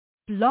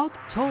Blog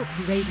Talk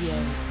Radio.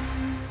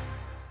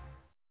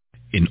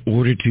 In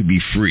order to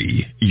be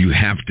free, you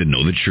have to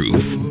know the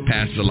truth.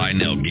 Pastor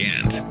Lionel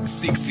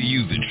Gantt seeks to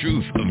use the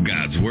truth of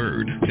God's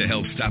Word to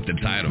help stop the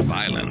tide of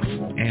violence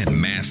and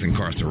mass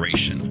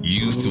incarceration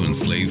used to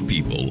enslave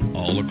people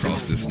all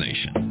across this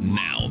nation.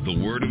 Now, the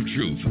Word of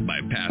Truth by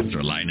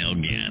Pastor Lionel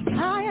Gantt.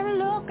 I am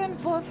looking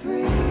for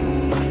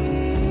freedom,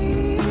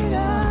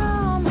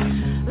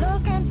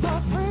 looking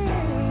for freedom.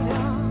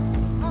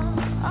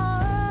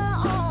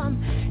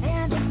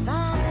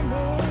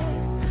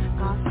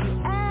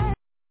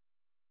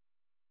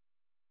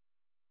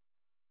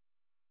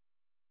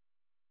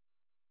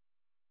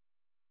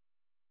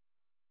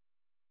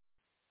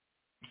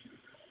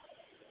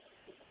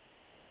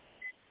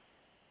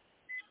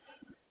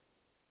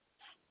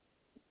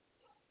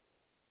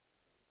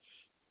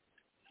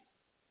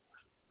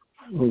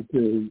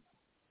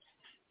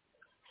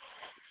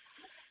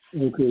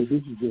 Okay,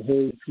 this is the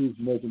Whole Truth,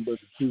 Nothing But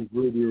the Truth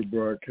radio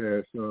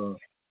broadcast.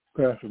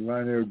 Pastor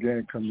Lionel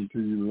Gantt coming to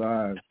you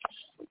live.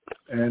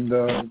 And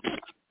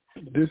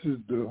this is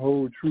the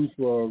Whole Truth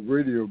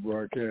radio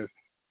broadcast.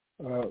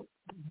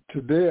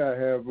 Today I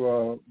have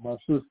my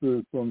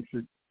sister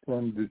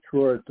from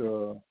Detroit,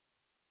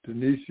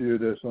 Tanisha,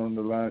 that's on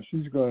the line.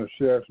 She's going to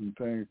share some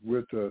things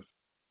with us.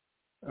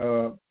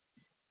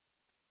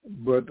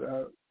 But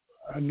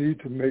I need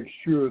to make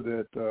sure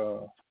that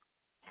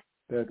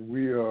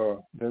we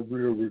are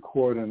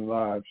recording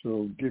live.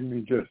 So give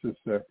me just a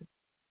second.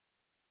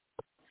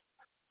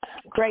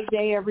 Great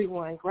day,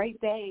 everyone. Great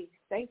day.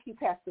 Thank you,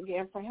 Pastor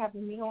Gantt, for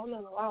having me on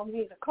and allowing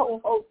me to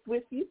co-host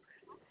with you.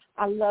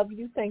 I love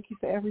you. Thank you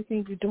for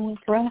everything you're doing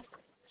for us.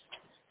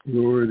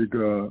 Glory to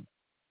God.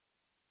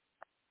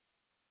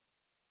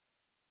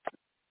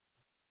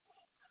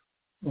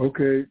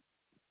 Okay.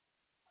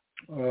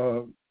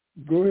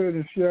 Go ahead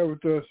and share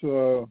with us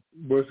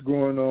what's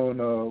going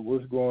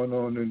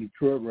on in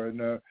Detroit right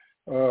now.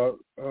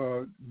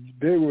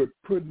 They were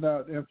putting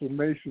out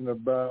information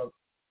about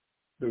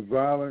the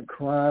violent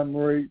crime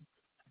rate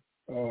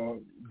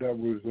that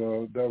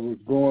was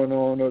going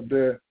on up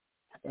there.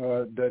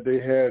 That they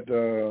had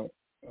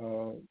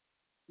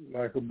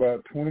like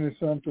about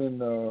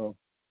 20-something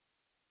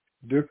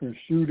different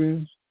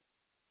shootings.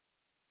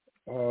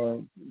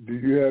 Do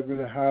you have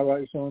any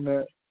highlights on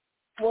that?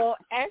 Well,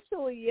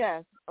 actually,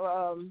 yes.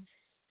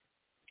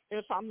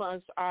 If I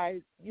must,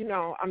 I'm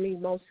an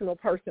emotional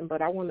person,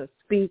 but I want to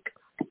speak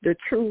the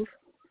truth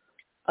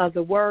of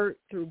the word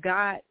through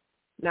God,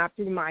 not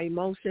through my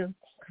emotions,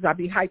 because I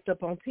be hyped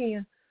up on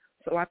 10.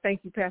 So I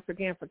thank you, Pastor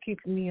Gantt, for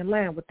keeping me in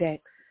line with that.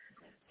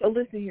 So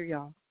listen here,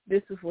 y'all.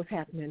 This is what's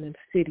happening in the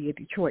city of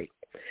Detroit.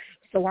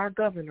 So our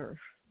governor,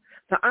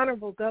 the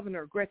Honorable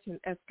Governor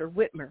Gretchen Esther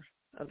Whitmer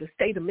of the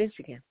state of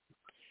Michigan,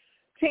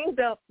 teamed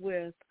up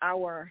with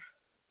our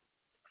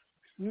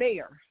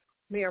Mayor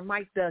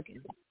Mike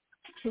Duggan,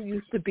 who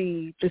used to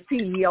be the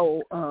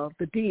CEO of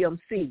the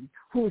DMC,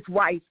 whose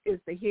wife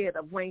is the head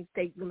of Wayne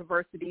State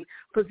University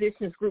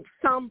Physicians Group,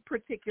 some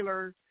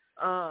particular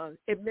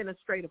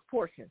administrative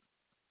portion.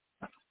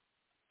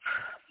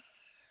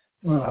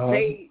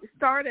 They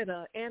started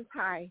an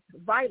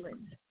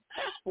anti-violence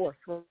task force,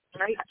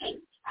 right?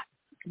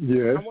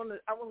 Yes. I want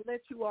to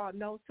let you all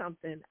know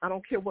something. I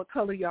don't care what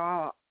color you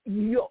all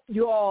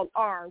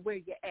are, where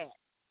you're at.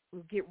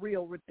 We'll get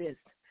real with this.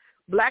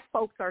 Black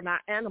folks are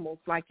not animals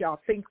like y'all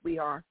think we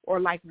are or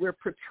like we're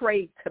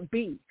portrayed to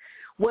be.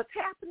 What's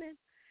happening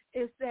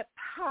is that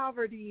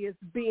poverty is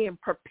being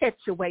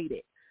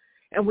perpetuated.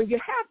 And when you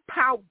have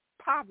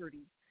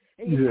poverty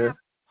and you have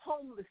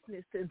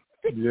homelessness and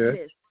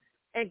sickness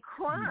and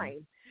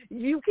crime,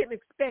 you can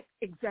expect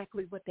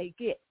exactly what they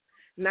get.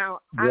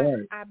 Now,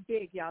 I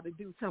beg y'all to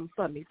do something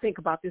for me. Think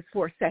about this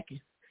for a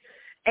second.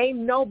 Ain't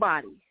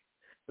nobody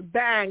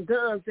buying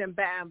guns and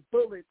buying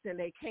bullets, and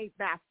they can't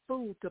buy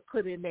food to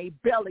put in their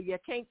belly. You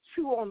can't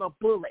chew on a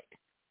bullet.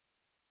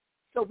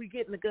 So we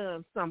getting the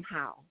guns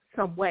somehow,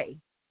 some way.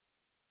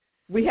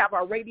 We have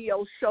our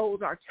radio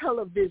shows, our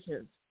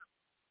televisions,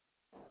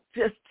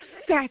 just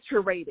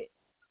saturated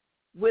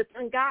with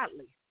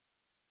ungodly.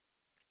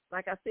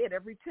 Like I said,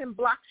 every 10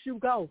 blocks you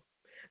go,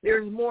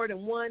 there's more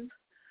than one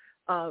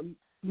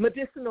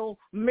medicinal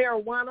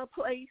marijuana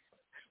place,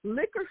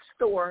 liquor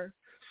store,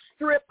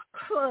 strip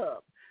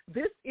club.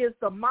 This is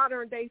the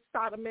modern-day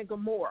Sodom and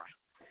Gomorrah,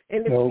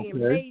 and it's being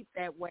made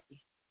that way.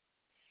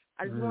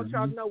 I just want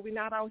y'all to know we're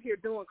not out here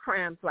doing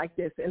crimes like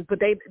this. But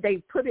they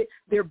put it,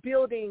 they're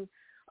building,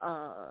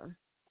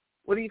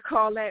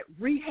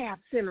 rehab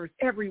centers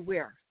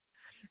everywhere,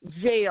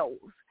 jails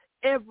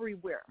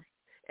everywhere,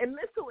 and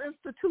mental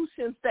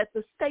institutions that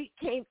the state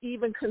can't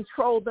even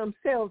control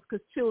themselves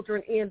because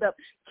children end up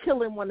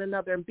killing one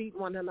another and beating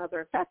one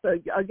another. In fact, a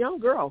young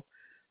girl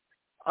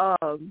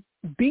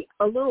beat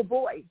a little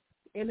boy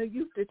in a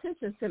youth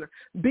detention center,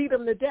 beat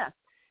him to death.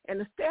 And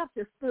the staff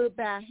just stood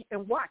by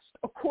and watched,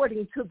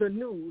 according to the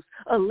news,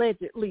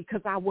 allegedly,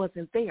 because I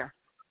wasn't there.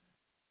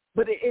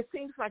 But it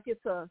seems like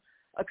it's a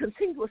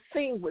continuous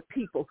thing with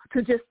people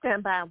to just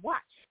stand by and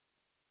watch.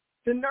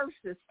 The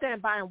nurses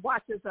stand by and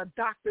watch as a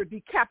doctor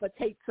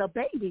decapitates a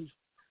baby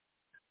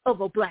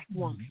of a black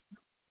woman.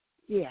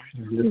 Yeah.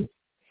 Mm-hmm.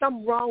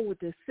 Something wrong with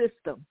this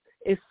system.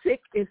 It's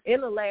sick. It's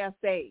in the last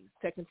days.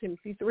 2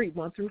 Timothy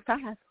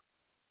 3:1-5.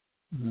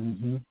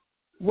 Mm-hmm.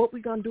 What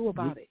we gonna do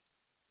about it?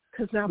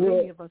 Because now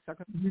many of us are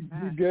going to.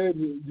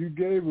 You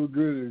gave a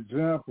good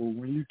example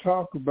when you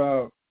talk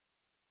about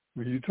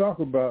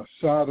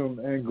Sodom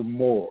and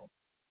Gomorrah.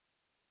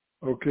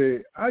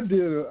 Okay, I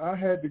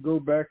had to go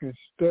back and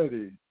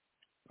study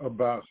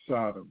about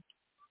Sodom,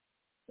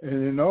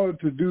 and in order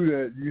to do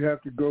that, you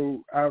have to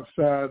go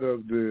outside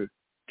of the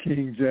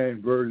King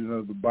James version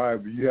of the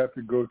Bible. You have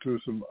to go to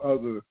some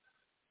other.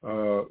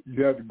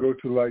 You have to go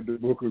to like the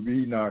Book of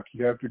Enoch.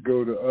 You have to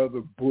go to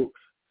other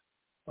books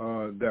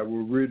that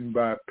were written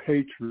by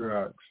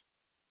patriarchs,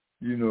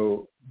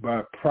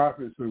 by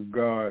prophets of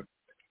God,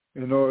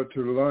 in order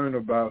to learn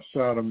about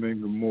Sodom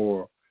and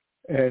Gomorrah.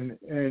 And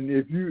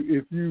if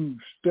you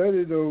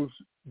study those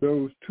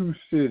two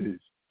cities,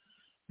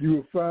 you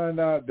will find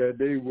out that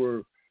they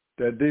were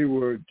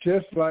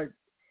just like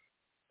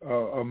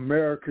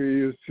America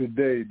is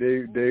today.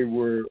 They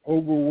were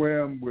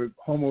overwhelmed with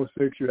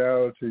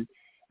homosexuality.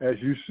 As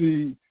you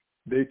see,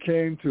 they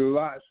came to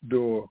Lot's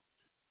door,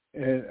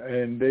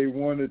 and they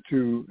wanted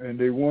to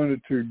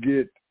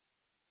get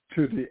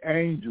to the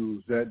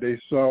angels that they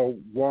saw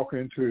walk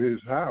into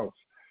his house.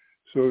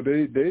 So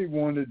they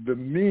wanted the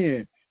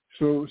men.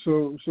 So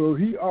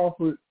he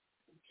offered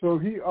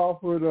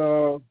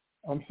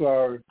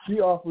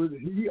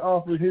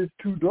his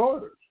two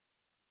daughters.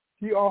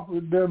 He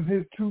offered them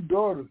his two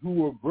daughters who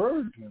were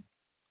virgins,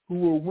 who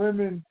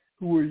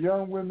were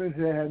young women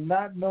that had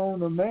not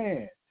known a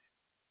man.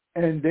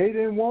 And they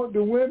didn't want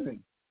the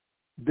women.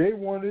 They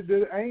wanted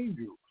the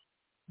angels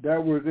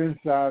that was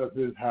inside of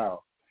his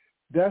house.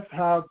 That's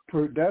how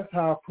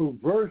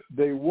perverse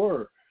they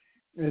were.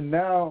 And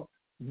now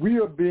we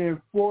are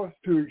being forced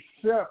to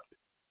accept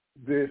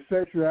the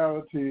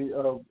sexuality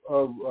of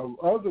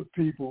other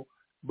people,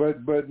 but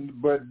they're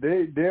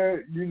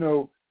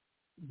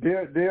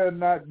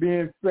not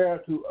being fair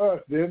to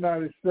us. They're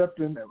not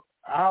accepting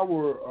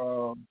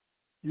our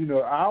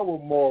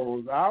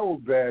morals, our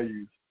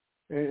values,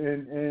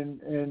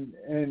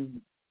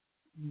 and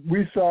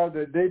we saw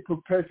that they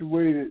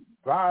perpetuated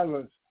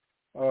violence.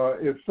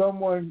 If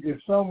someone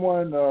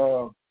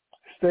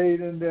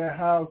stayed in their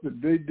house, if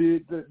they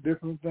did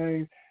different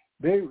things,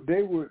 they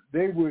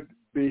would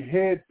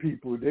behead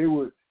people. They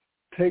would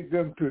take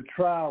them to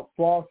trial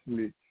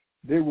falsely.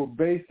 They were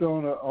based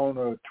on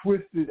a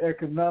twisted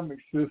economic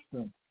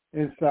system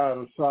inside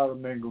of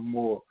Sodom and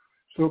Gomorrah.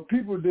 So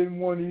people didn't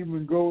want to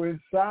even go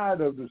inside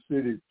of the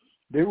city.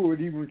 They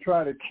would even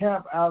try to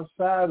camp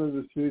outside of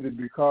the city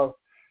because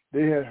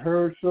they had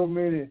heard so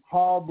many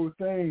horrible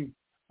things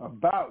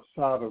about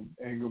Sodom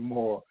and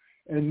Gomorrah.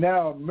 And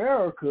now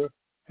America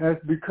has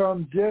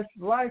become just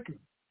like them.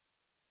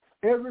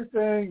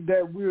 Everything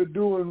that we're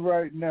doing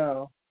right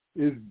now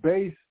is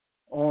based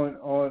on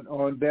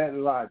that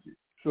logic.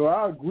 So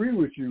I agree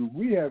with you.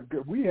 We have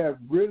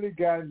really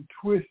gotten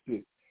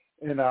twisted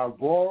in our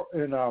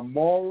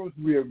morals.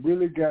 We have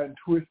really gotten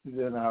twisted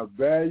in our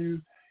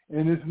values,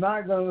 and it's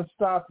not going to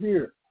stop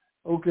here.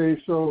 Okay,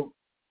 so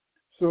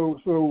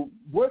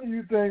what do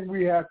you think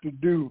we have to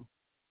do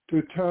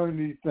to turn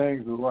these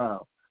things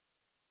around?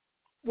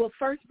 Well,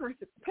 first,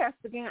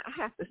 Pastor Gantt, I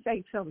have to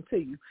say something to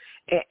you,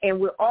 and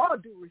with all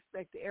due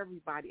respect to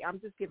everybody, I'm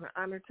just giving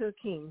honor to a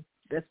king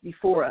that's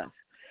before us.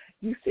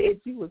 You said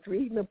you was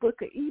reading the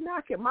book of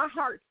Enoch, and my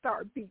heart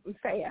started beating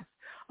fast.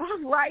 All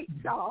right,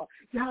 y'all.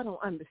 Y'all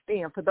don't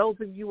understand. For those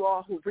of you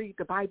all who read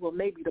the Bible,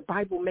 maybe the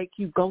Bible make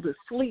you go to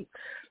sleep.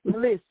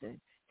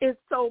 Listen, it's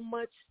so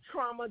much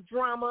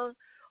drama.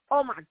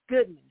 Oh, my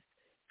goodness.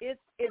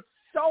 It's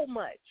so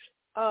much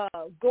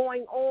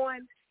going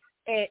on,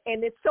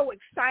 and it's so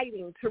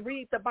exciting to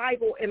read the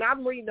Bible, and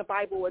I'm reading the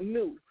Bible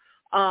anew.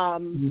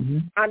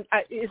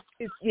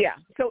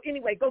 So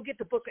anyway, go get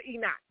the book of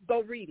Enoch.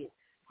 Go read it.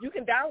 You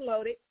can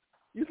download it.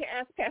 You can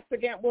ask Pastor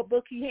Gantt what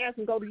book he has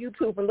and go to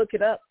YouTube and look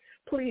it up.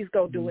 Please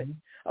go do it.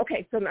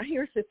 Okay, so now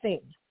here's the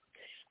thing.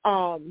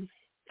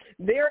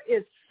 There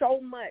is so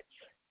much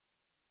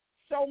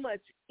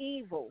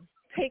evil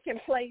taking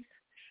place.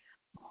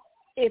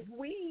 If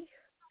we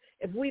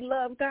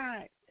love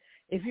God,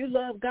 if you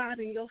love God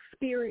in your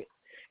spirit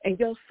and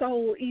your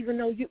soul, even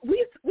though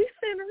we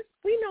sinners,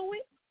 we know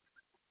it,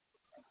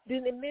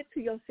 then admit to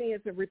your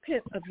sins and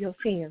repent of your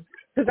sins.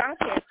 Because I've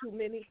had too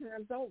many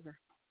times over.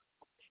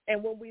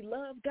 And when we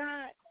love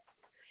God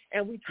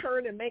and we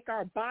turn and make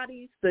our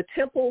bodies the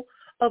temple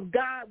of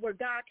God where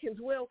God can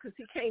dwell, because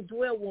he can't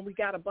dwell when we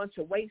got a bunch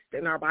of waste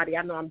in our body.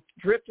 I know I'm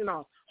drifting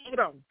off. Hold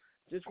on.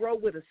 Just roll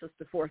with us,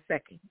 sister, for a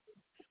second.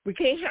 We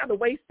can't have the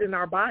waste in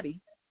our body,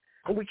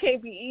 and we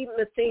can't be eating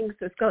the things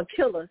that's going to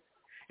kill us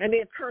and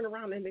then turn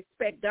around and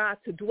expect God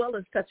to dwell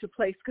in such a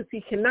place, because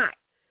he cannot.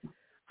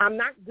 I'm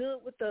not good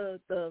with the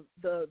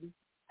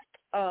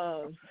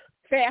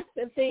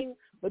fasting thing,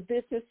 but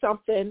this is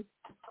something.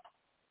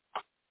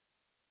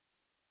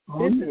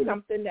 This is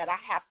something that I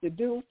have to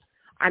do.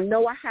 I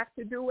know I have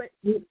to do it.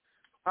 And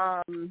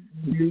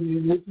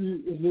if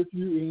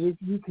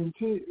you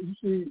continue, you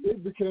see,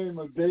 it became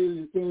a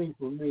daily thing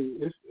for me.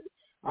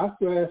 I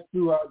fast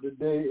throughout the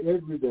day,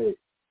 every day.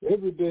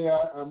 Every day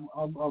I'm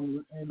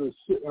in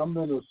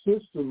a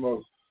system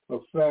of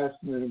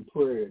fasting and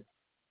prayer.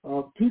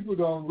 People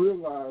don't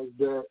realize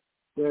that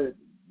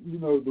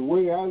the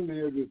way I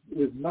live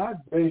is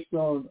not based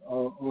on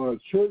a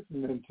church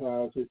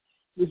mentality.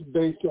 It's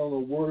based on a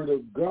Word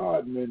of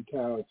God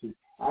mentality.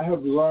 I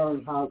have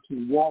learned how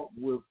to walk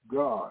with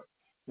God.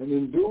 And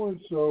in doing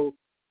so,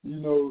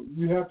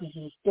 you have to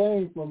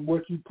sustain from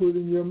what you put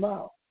in your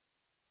mouth.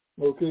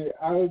 Okay,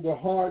 out of the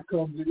heart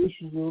comes the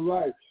issues of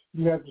life.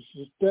 You have to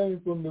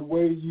sustain from the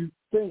way you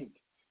think.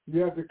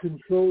 You have to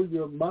control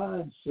your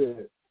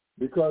mindset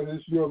because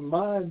it's your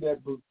mind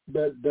that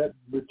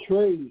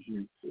betrays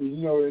you.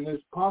 And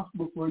it's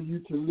possible for you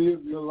to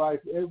live your life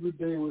every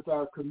day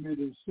without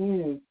committing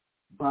sin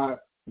by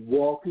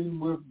walking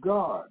with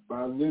God,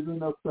 by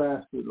living a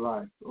fasted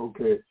life.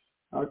 Okay,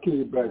 I'll kick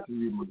it back to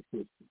you, my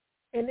sister.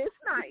 And it's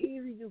not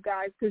easy, you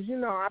guys, because,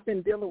 I've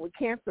been dealing with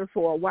cancer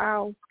for a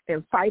while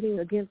and fighting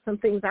against some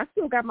things. I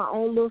still got my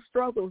own little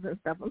struggles and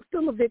stuff. I'm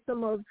still a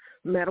victim of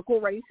medical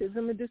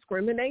racism and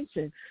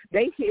discrimination.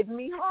 They hit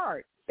me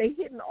hard. They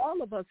hitting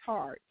all of us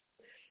hard.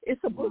 It's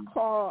a book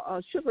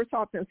called Sugar,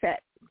 Salt, and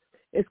Fat.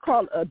 It's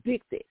called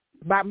Addicted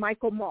by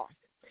Michael Moss.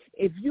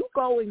 If you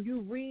go and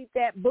you read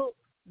that book,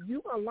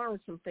 you're going to learn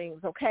some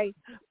things, okay?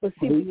 But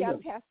see, we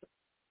got Pastor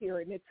here,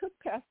 and it took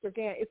Pastor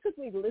Gantt. It took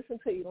me to listen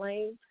to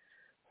Elaine,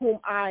 whom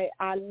I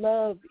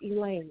love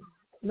Elaine.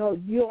 No,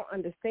 you don't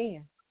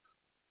understand.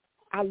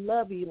 I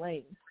love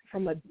Elaine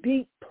from a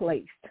deep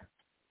place,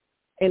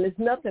 and there's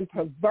nothing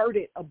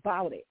perverted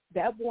about it.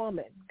 That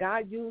woman,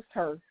 God used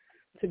her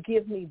to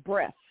give me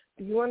breath.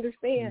 Do you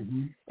understand?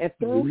 Mm-hmm. And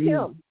through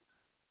him,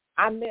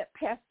 I met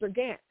Pastor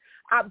Gantt.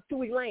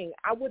 Through Elaine,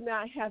 I would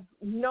not have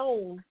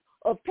known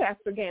of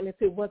Pastor Gantt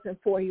if it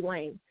wasn't for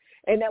Elaine.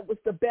 And that was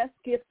the best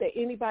gift that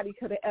anybody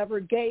could have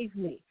ever gave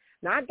me.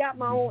 Now, I got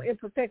my own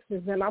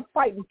imperfections, and I'm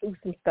fighting through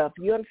some stuff.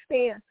 You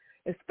understand?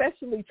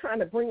 Especially trying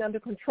to bring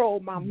under control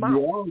my mouth.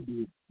 We all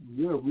do.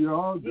 Yeah, we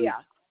all do.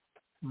 Yeah.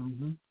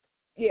 Mm-hmm.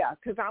 Yeah,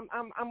 because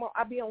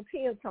I be on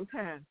 10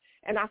 sometimes,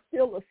 and I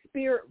feel a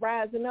spirit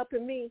rising up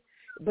in me,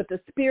 but the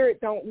spirit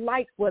don't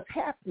like what's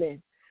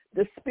happening.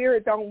 The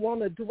spirit don't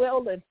want to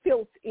dwell in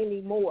filth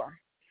anymore.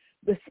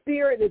 The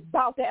spirit is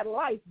about that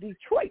life,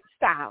 Detroit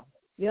style.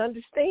 You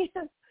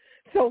understand?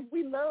 So if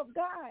we love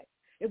God,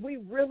 if we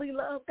really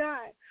love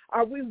God,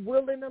 are we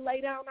willing to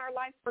lay down our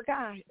life for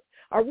God?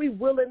 Are we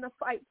willing to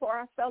fight for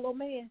our fellow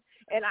man?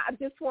 And I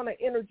just want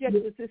to interject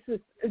this. This is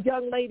a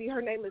young lady.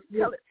 Her name is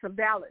Tell It to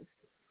Dallas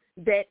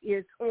that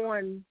is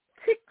on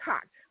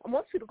TikTok. I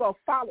want you to go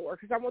follow her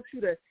because I want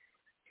you to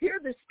hear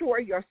this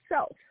story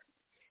yourself.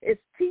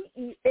 It's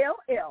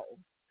TELLITSAVALIS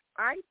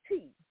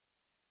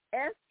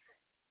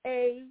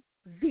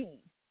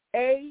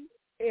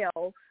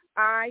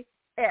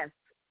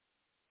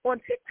on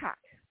TikTok.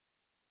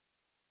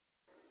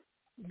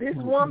 This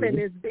woman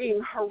is being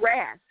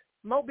harassed,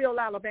 Mobile,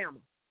 Alabama,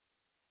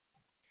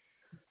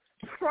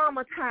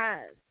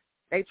 traumatized.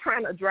 They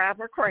trying to drive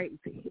her crazy.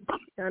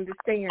 You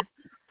understand?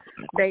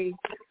 They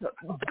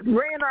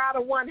ran her out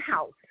of one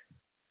house.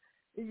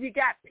 You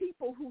got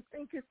people who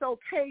think it's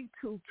okay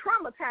to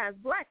traumatize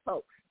black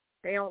folks.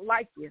 They don't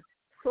like you.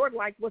 Sort of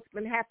like what's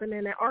been happening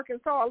in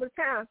Arkansas all the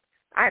time.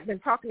 I've been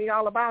talking to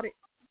y'all about it.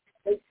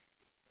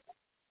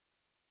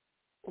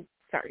 Oh,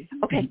 sorry.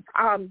 Okay.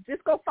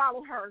 Just go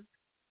follow her.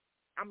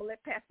 I'm going to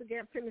let Pastor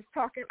Gantt finish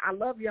talking. I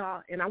love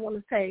y'all, and I want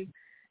to say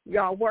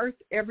y'all worth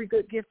every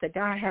good gift that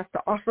God has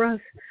to offer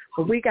us,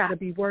 but we got to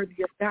be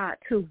worthy of God,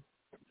 too.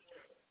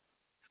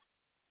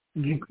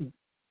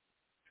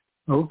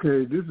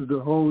 Okay, this is the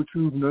Whole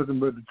Truth, Nothing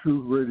But the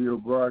Truth radio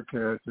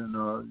broadcast, and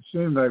it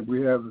seems like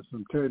we're having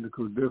some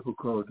technical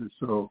difficulties,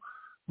 so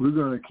we're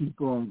going to keep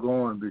on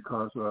going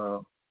because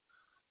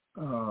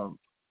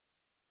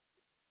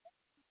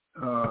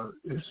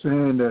it's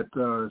saying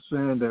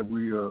that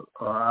we are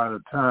out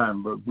of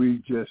time, but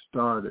we just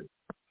started,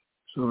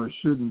 so it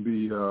shouldn't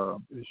be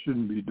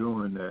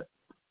doing that.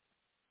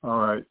 All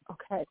right.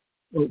 Okay.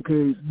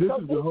 Okay. This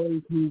is the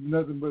Whole Truth,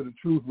 Nothing But the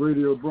Truth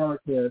radio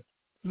broadcast.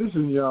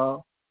 Listen,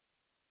 y'all.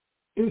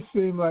 It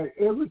seemed like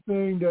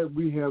everything that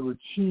we have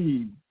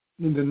achieved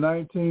in the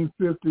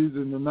 1950s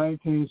and the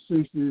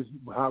 1960s,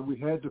 how we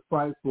had to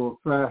fight for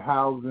fair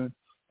housing,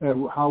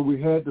 and how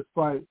we had to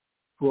fight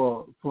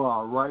for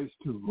our rights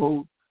to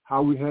vote,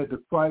 how we had to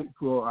fight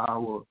for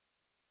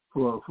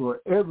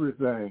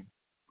everything,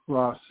 for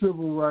our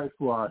civil rights,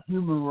 for our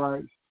human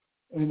rights,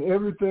 and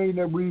everything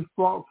that we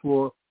fought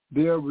for,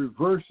 they're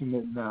reversing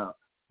it now.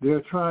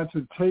 They're trying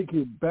to take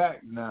it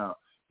back now.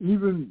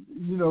 Even,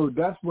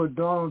 that's what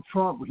Donald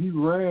Trump, he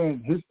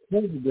ran his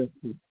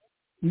presidency.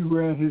 He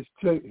ran his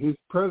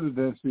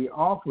presidency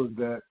off of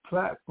that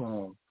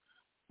platform.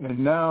 And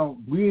now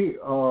we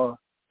are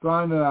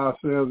finding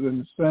ourselves in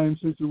the same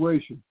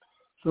situation.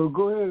 So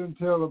go ahead and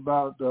talk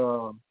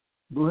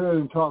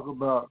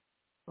about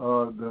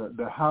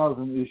the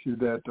housing issue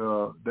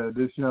that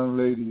this young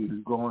lady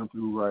is going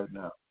through right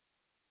now?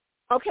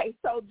 Okay,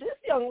 so this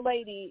young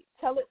lady,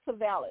 tell it to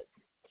Valid.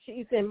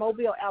 She's in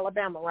Mobile,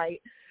 Alabama,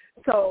 right?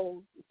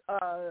 So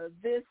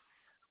this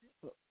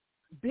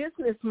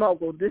business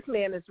mogul, this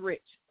man is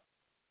rich.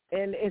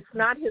 And it's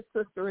not his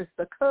sister, it's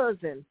the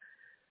cousin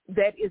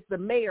that is the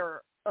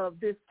mayor of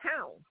this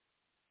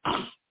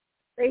town.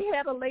 They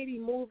had a lady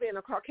move in,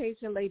 a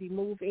Caucasian lady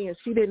move in.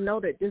 She didn't know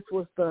that this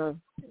was the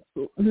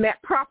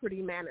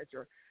property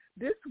manager.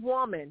 This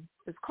woman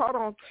is caught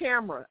on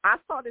camera. I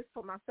saw this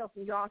for myself,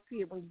 and y'all see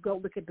it when you go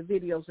look at the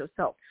videos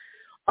yourself.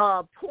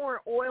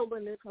 Pouring oil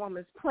in this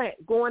woman's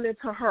plant, going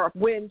into her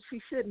when she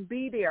shouldn't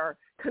be there,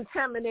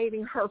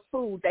 contaminating her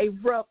food. They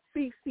rub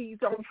feces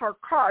on her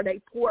car.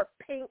 They pour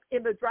paint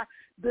in the dry.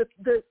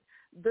 The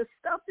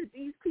stuff that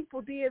these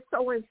people did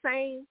so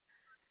insane.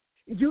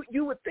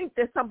 You would think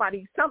that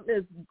something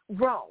is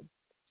wrong.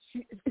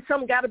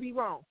 Something got to be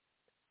wrong.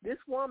 This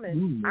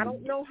woman, I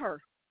don't know her.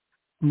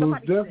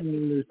 Most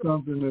definitely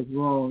something is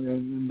wrong,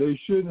 and they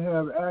shouldn't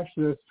have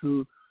access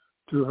to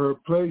her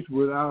place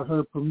without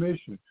her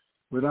permission,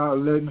 without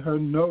letting her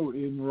know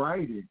in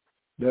writing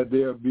that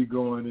they'll be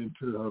going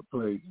into her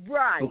place.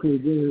 Right. Okay,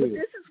 go ahead. But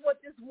this is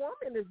what this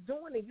woman is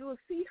doing, and you will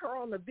see her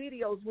on the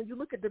videos. When you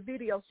look at the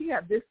videos,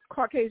 this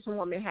Caucasian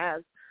woman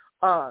has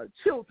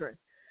children.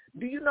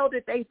 Do you know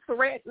that they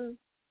threatened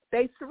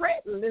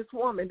this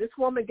woman? This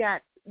woman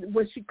got,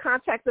 when she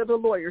contacted a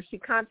lawyer, she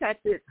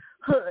contacted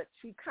HUD,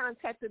 she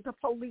contacted the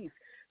police,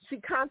 she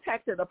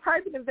contacted a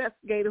private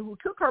investigator who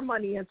took her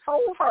money and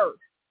told her,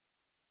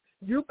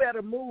 you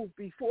better move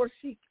before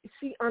she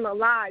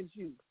unalives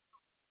you.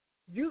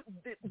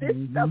 This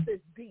stuff is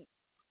deep.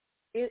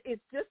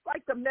 It's just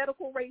like the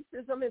medical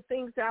racism and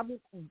things that I've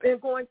been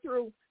going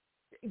through.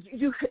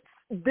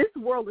 This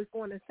world is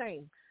going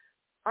insane.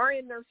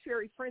 RN nurse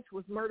Sherry French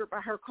was murdered by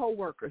her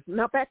coworkers.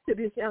 Now back to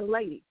this young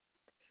lady.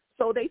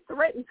 So they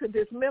threatened to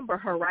dismember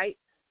her, right?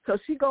 So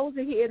she goes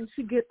ahead and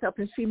she gets up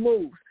and she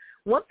moves.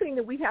 One thing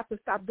that we have to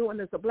stop doing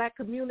as a black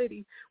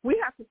community,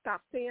 we have to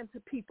stop saying to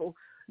people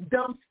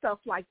dumb stuff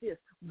like this.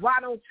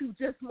 Why don't you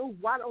just move?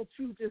 Why don't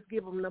you just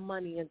give them the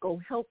money and go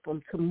help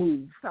them to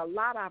move? It's a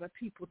lot out of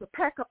people to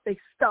pack up their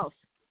stuff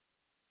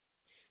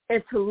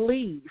and to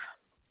leave.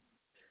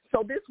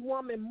 So this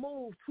woman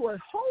moved to a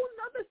whole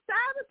other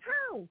side of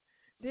town.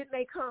 Didn't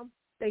they come?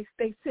 They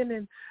sent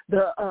in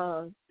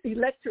the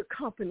electric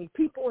company,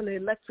 people in the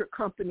electric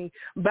company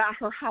by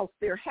her house.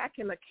 They're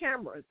hacking the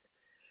cameras.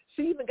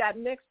 She even got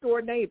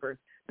next-door neighbors.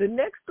 The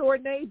next-door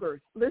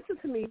neighbors, listen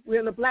to me, we're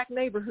in a black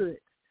neighborhood.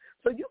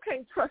 So you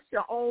can't trust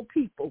your own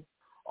people.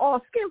 All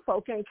skin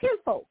folk ain't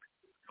kinfolk.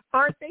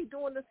 Aren't they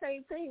doing the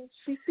same thing?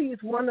 She sees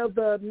one of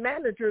the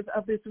managers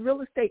of this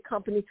real estate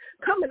company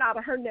coming out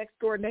of her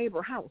next-door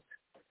neighbor house.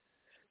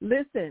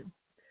 Listen,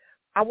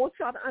 I want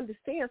y'all to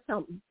understand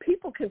something.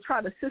 People can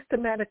try to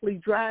systematically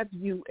drive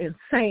you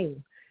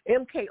insane.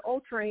 MK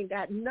Ultra ain't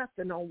got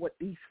nothing on what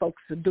these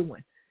folks are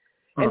doing.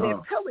 And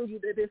they're telling you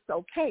that it's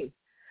okay.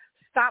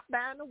 Stop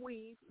buying the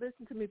weave.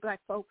 Listen to me, black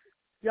folks.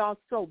 Y'all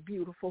so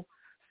beautiful.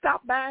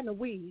 Stop buying the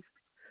weave.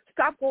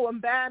 Stop going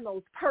buying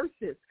those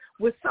purses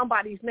with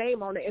somebody's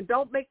name on it. And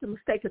don't make the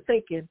mistake of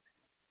thinking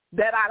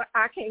that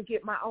I can't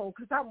get my own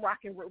because I'm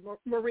rocking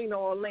Marino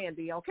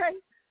Orlandi, okay?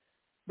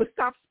 But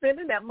stop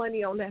spending that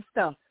money on that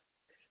stuff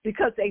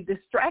because they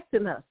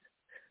distracting us.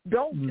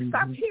 Don't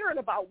stop hearing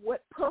about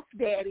what Puff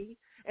Daddy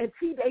and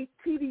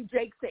TD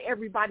Jakes and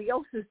everybody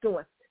else is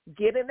doing.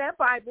 Get in that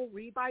Bible,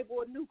 read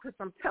Bible anew, because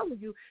I'm telling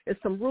you,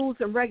 there's some rules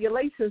and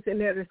regulations in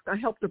there that's going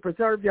to help to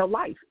preserve your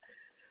life.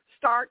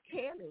 Start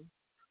canning.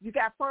 You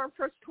got Farm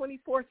Fresh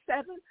 24/7?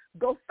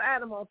 Go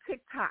find them on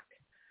TikTok.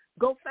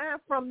 Go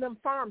find from them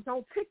farms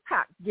on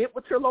TikTok. Get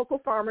with your local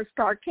farmers.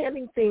 Start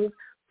canning things,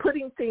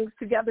 putting things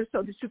together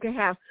so that you can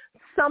have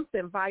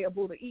something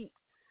viable to eat.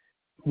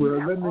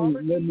 Well, let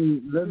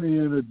me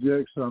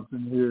interject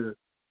something here.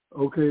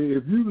 Okay,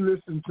 if you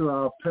listen to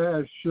our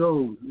past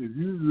shows, if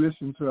you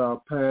listen to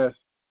our past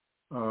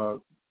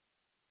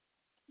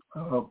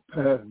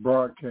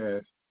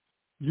broadcasts,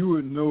 you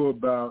would know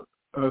about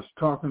us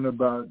talking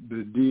about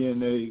the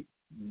DNA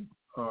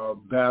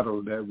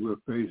battle that we're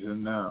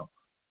facing now.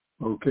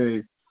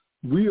 Okay,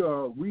 we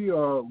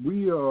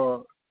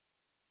are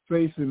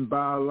facing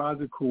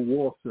biological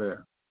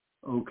warfare.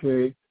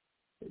 Okay,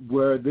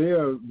 where they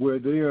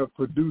are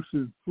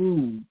producing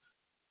foods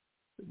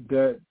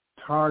that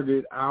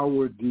target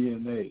our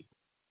DNA,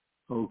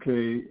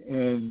 okay?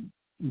 And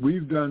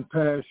we've done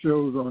past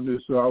shows on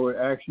this, so I would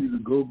ask you to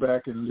go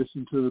back and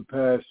listen to the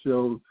past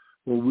shows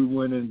where we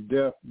went in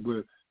depth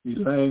with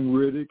Elaine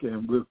Riddick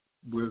and with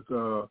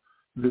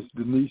this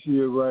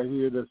Denicia right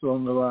here that's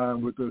on the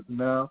line with us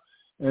now.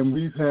 And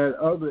we've had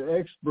other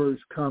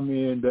experts come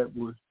in that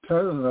were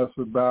telling us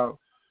about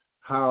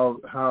how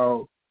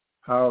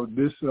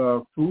this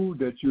food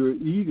that you're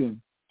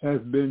eating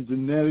has been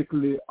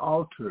genetically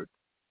altered.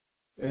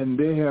 And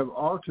they have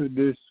altered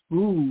this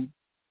food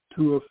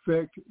to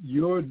affect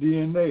your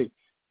DNA.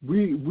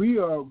 We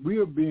are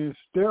being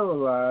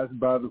sterilized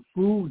by the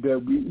food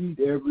that we eat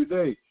every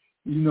day.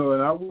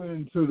 And I went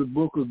into the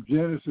book of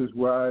Genesis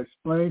where I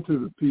explained to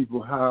the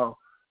people how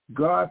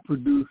God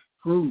produced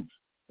fruits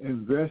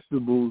and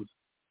vegetables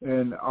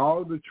and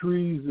all the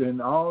trees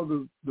and all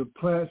the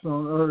plants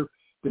on earth,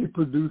 they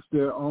produce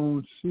their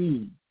own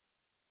seed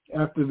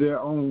after their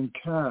own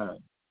kind,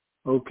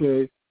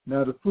 okay?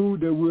 Now, the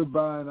food that we're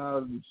buying out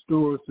of the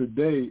stores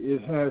today,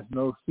 it has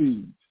no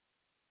seeds.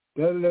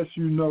 That lets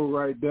you know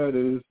right there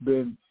that it's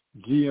been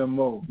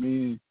GMO,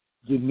 meaning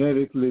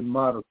genetically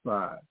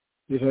modified.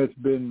 It has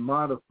been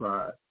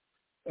modified.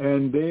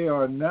 And they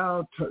are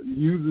now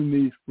using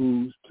these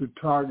foods to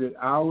target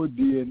our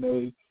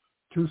DNA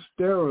to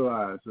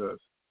sterilize us,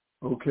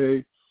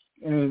 okay?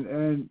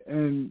 And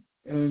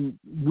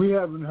we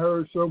haven't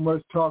heard so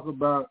much talk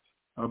about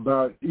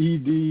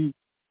ED,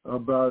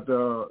 about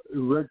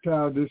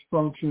erectile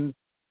dysfunction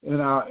in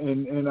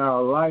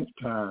our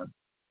lifetime.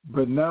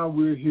 But now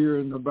we're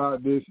hearing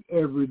about this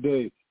every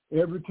day.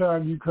 Every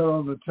time you cut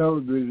on the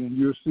television,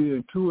 you're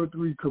seeing 2 or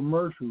 3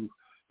 commercials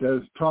that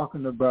is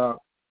talking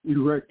about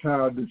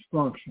erectile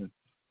dysfunction.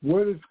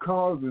 What is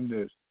causing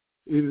this?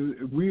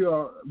 We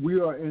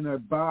are in a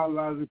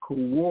biological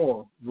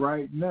war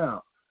right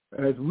now.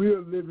 As we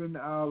are living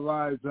our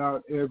lives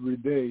out every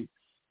day,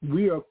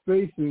 we are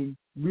facing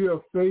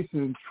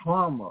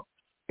trauma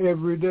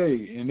every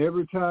day. And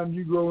every time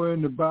you go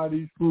in to buy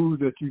these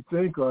foods that you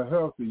think are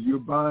healthy, you're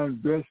buying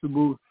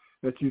vegetables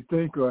that you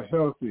think are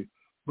healthy,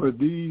 but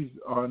these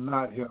are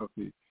not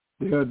healthy.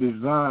 They are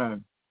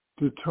designed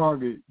to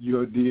target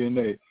your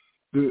DNA.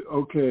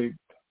 Okay,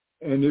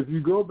 and if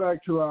you go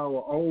back to our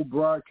old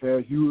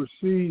broadcast, you will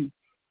see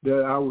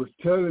that I was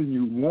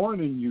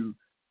warning you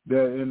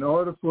that in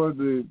order for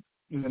the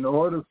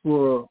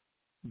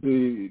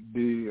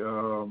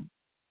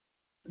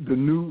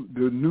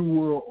new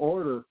world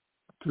order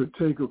to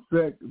take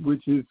effect,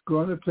 which is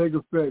going to take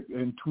effect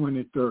in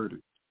 2030.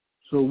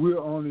 So we're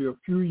only a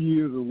few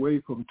years away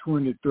from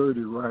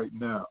 2030 right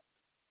now.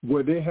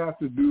 What they have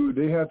to do,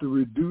 they have to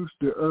reduce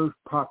the Earth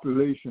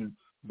population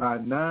by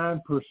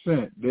 9%.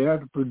 They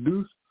have to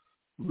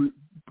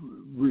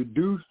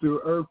reduce the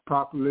Earth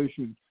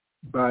population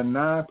by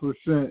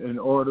 9% in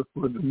order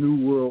for the New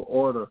World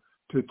Order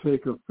to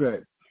take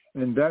effect.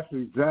 And that's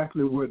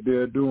exactly what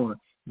they're doing.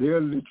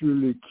 They're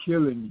literally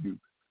killing you.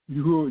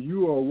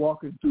 You are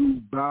walking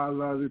through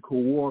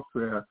biological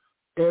warfare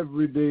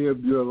every day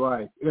of your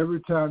life. Every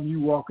time you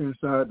walk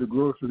inside the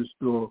grocery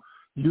store,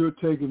 you're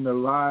taking the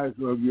lives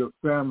of your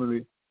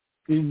family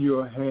in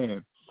your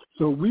hand.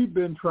 So we've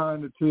been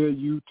trying to tell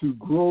you to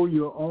grow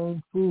your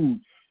own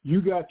food.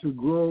 You got to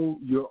grow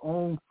your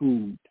own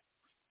food.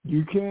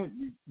 You can't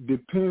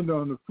depend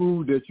on the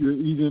food that you're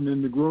eating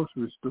in the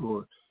grocery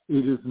store.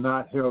 It is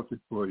not healthy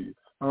for you.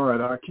 All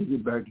right, I'll kick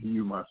it back to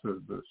you, my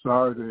sister.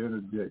 Sorry to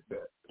interject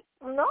that.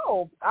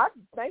 No, I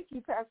thank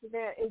you, Pastor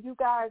Dan. And you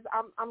guys,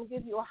 I'm going to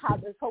give you a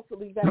hot list.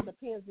 Hopefully you got the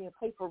pens and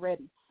paper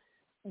ready.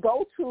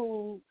 Go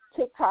to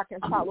TikTok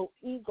and follow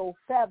Eagle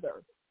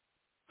Feather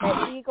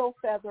at Eagle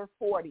Feather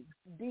 40,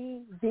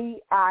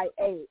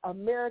 DVIA,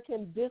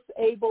 American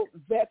Disabled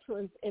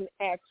Veterans in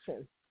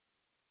Action.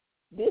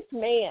 This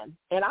man,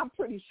 and I'm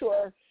pretty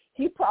sure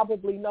he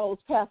probably knows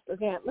Pastor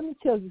Gantt. Let me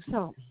tell you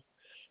something.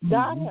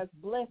 God has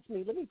blessed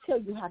me. Let me tell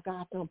you how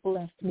God done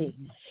blessed me.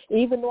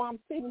 Even though I'm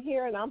sitting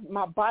here and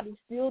my body's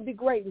still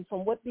degrading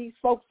from what these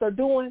folks are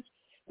doing,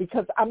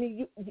 because, I'm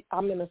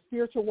in a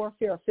spiritual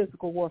warfare, a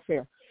physical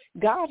warfare.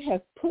 God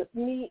has put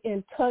me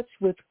in touch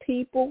with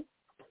people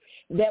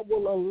that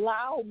will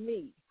allow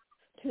me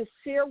to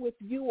share with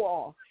you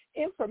all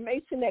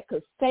information that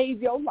could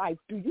save your life.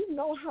 Do you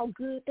know how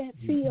good that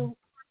feels?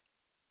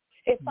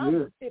 If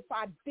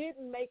I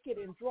didn't make it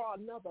and draw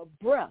another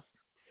breath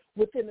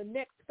within the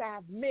next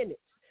 5 minutes,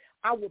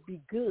 I would be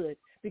good,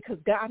 because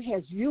God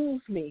has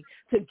used me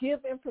to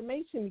give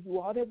information to you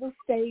all that will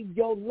save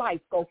your life.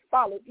 Go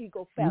follow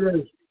Eagle Feather.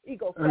 Yes.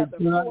 Eagle Feather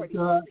 40.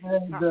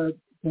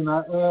 Can I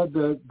add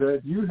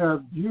that you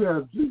have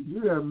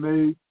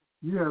made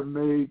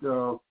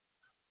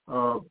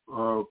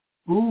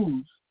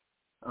foods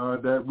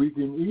that we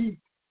can eat.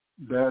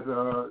 That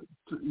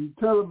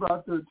tell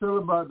about the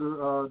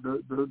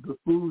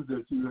foods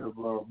that you have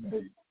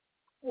made.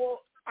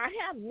 Well, I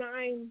have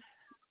 9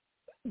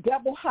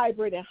 double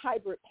hybrid and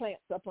hybrid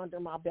plants up under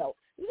my belt.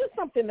 This is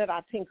something that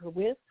I tinker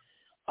with.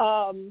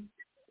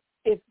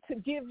 If to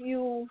give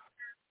you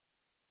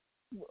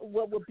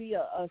what would be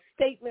a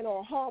statement or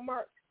a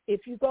hallmark,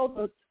 if you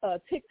go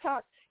to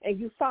TikTok and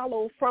you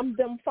follow From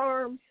Them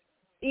Farms,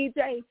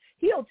 EJ,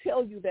 he'll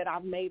tell you that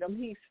I've made them.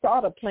 He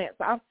started plants.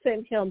 I've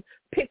sent him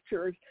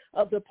pictures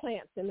of the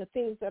plants and the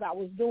things that I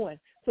was doing.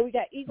 So we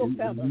got Eagle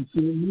Feather.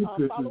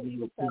 Follow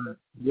Eagle Feather.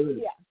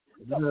 Yeah.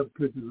 You have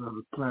pictures of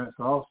the plants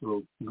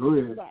also. Go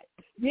ahead. Right.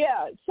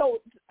 Yeah. So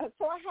I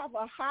have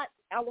a hot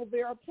aloe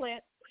vera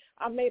plant.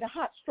 I made a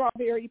hot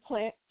strawberry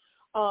plant,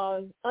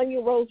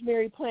 onion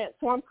rosemary plant.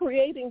 So I'm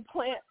creating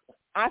plants.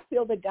 I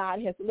feel that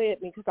God has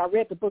led me, because I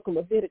read the book of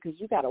Leviticus.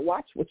 You got to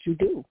watch what you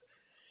do.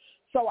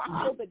 So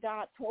I feel that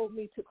God told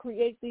me to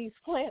create these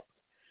plants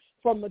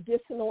for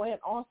medicinal and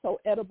also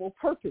edible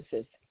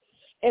purposes.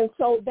 And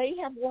so they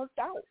have worked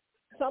out.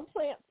 Some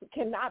plants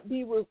cannot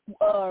be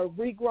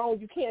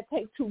regrown. You can't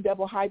take two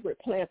double hybrid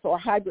plants or a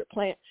hybrid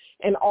plant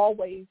and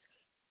always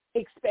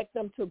expect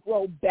them to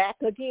grow back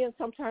again.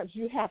 Sometimes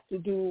you have to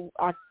do,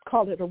 I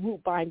call it a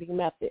root binding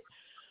method.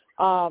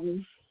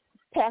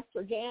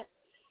 Pastor Gantt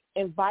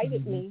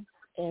invited me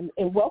and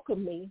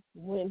welcomed me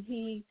when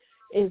he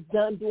is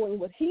done doing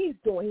what he's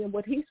doing and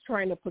what he's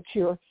trying to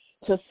procure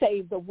to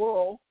save the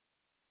world,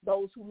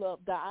 those who love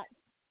God,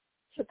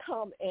 to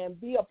come and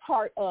be a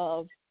part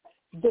of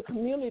the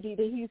community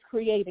that he's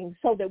creating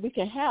so that we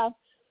can have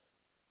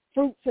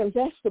fruits and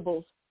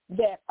vegetables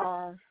that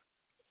are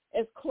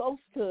as close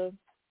to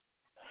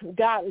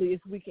godly as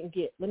we can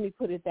get. Let me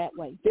put it that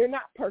way. They're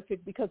not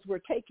perfect because we're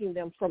taking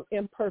them from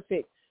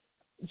imperfect,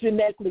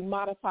 genetically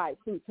modified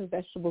fruits and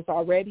vegetables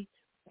already.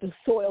 The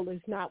soil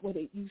is not what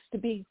it used to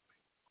be.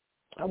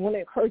 I want to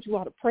encourage you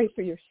all to pray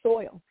for your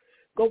soil.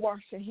 Go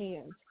wash your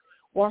hands,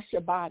 wash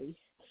your body,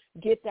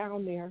 get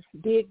down there,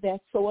 dig that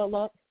soil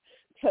up,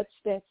 touch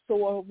that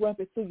soil, rub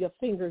it through your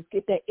fingers,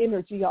 get that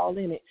energy all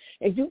in it.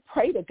 And you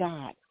pray to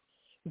God,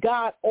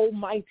 God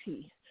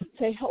Almighty,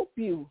 to help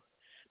you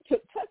to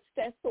touch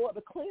that soil,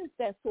 to cleanse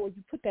that soil.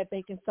 You put that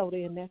baking soda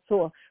in that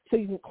soil so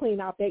you can clean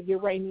out that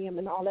uranium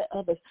and all that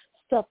other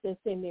stuff that's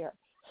in there.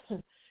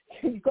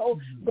 You go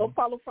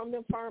follow from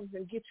them farms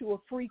and get you a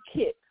free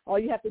kit. All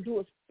you have to do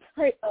is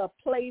pay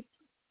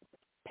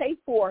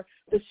for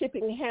the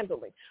shipping and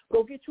handling.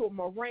 Go get you a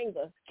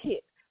moringa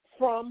kit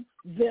from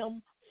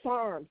them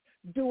farms.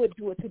 Do it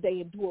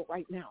today and do it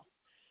right now.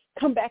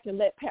 Come back and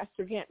let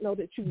Pastor Gantt know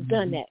that you've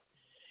done that.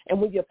 And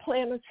when you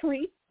plant a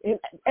tree, and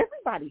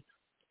everybody,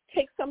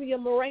 take some of your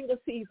moringa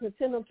seeds and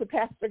send them to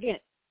Pastor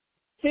Gantt.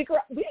 Figure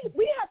out, we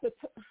have to,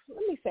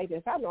 let me say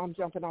this, I know I'm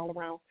jumping all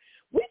around.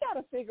 We got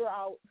to figure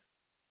out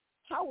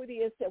how it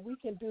is that we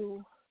can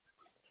do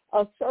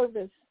a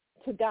service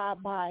to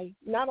God by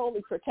not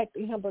only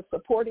protecting him but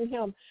supporting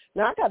him.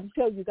 Now, I got to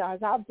tell you guys,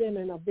 I've been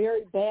in a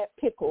very bad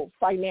pickle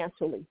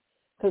financially.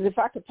 Because if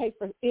I could pay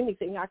for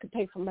anything, I could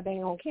pay for my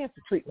dang own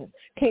cancer treatment.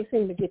 Can't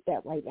seem to get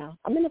that right now.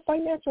 I'm in a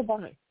financial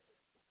bind.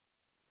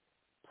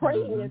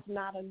 Praying is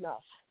not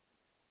enough.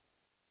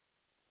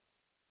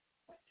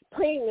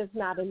 Praying is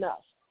not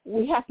enough.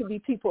 We have to be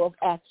people of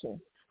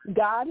action.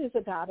 God is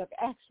a God of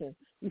action.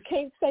 You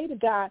can't say to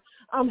God,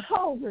 I'm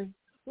hungry,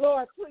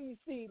 Lord, please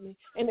feed me,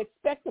 and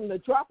expect him to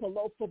drop a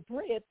loaf of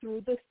bread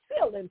through the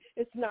ceiling.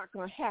 It's not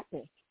going to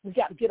happen. We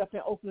got to get up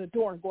and open the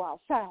door and go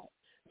outside.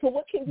 So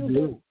what can you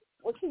do?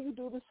 What can you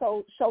do to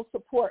show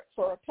support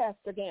for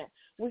Pastor Gantt?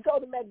 We go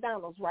to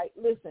McDonald's, right?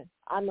 Listen,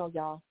 I know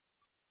y'all.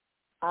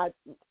 I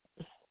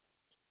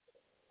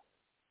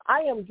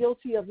am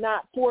guilty of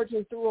not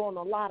forging through on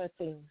a lot of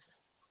things.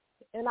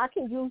 And I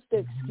can use the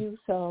excuse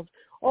of,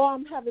 oh,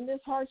 I'm having this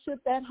hardship,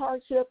 that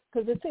hardship,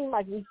 because it seems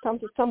like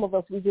some of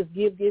us, we just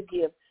give,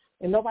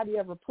 and nobody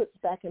ever puts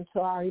back into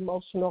our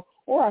emotional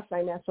or our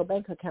financial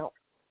bank account,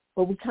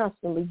 but we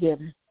constantly give.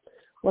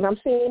 What I'm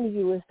saying to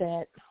you is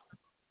that,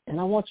 and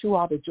I want you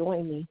all to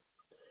join me,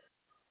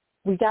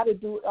 we got to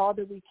do all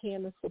that we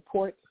can to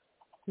support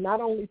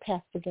not only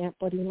Pastor Gantt,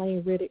 but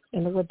Elaine Riddick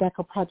and the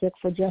Rebecca Project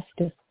for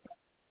Justice.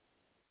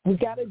 We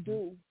got to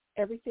do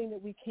everything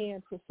that we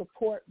can to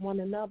support one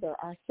another,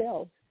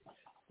 ourselves.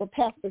 But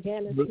Pastor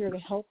Gantt is here to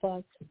help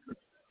us.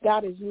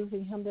 God is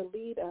using him to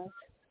lead us,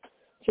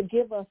 to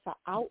give us an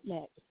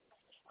outlet,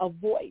 a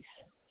voice,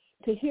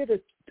 to hear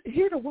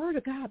the word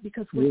of God,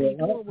 because what they're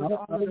doing with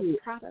all of the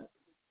products.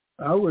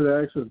 I would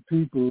ask the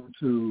people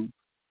to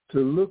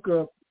look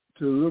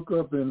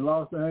up in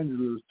Los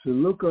Angeles, to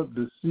look up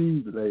the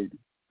Seed Lady.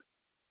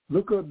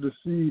 Look up the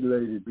Seed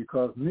Lady,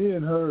 because me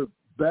and her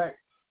back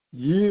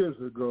years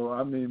ago,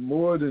 I mean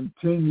more than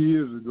 10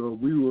 years ago,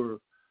 we were,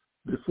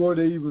 before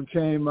they even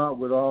came out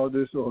with all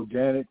this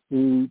organic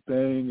food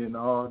thing and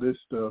all this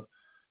stuff,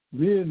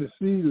 me and the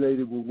Seed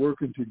Lady were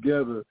working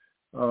together,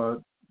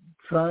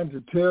 trying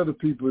to tell the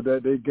people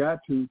that they got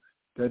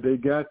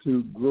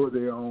to grow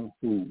their own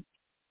food,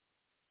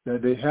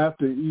 that they have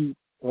to eat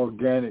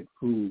organic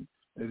food,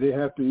 that they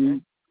have to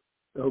eat,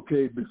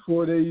 okay,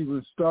 before they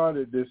even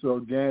started this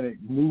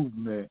organic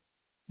movement,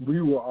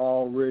 we were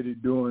already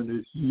doing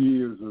this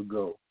years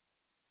ago.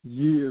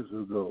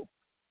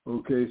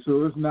 Okay,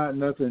 so it's not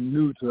nothing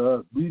new to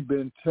us. We've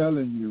been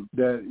telling you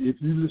that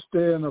if you just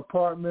stay in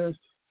apartments,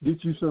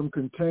 get you some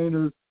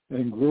containers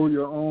and grow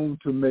your own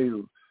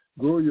tomatoes.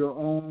 Grow your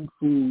own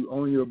food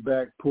on your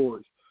back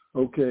porch.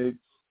 Okay,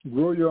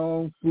 grow your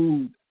own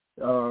food,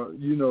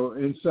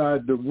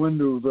 inside the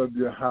windows of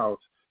your house.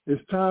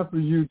 It's time for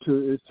you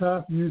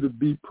to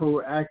be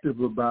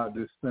proactive about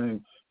this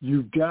thing.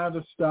 You got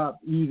to stop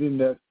eating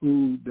that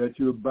food that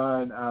you're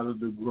buying out of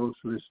the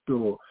grocery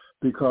store,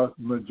 because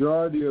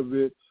majority of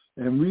it,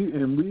 and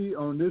we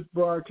on this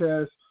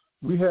broadcast,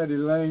 we had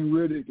Elaine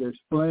Riddick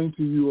explain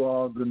to you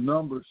all the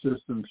number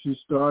system. She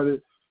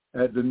started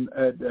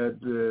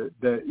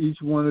that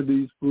each one of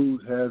these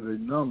foods has a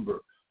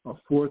number, a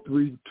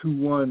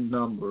 4321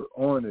 number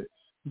on it.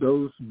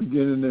 Those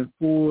beginning in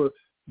 4,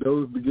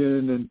 those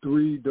beginning in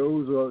 3,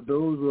 those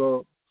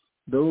are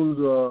those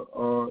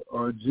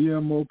are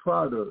GMO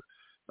products.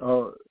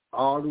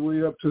 All the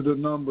way up to the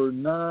number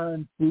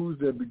 9, foods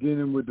that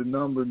beginning with the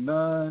number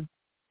 9,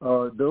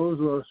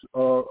 those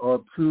are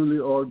purely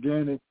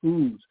organic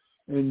foods.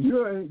 And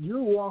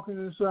you're walking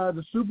inside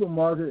the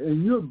supermarket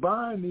and you're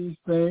buying these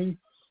things,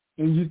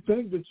 and you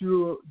think that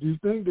you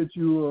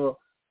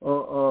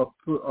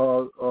are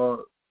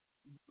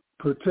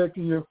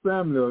protecting your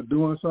family or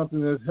doing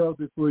something that's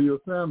healthy for your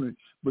family,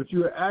 but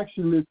you're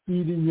actually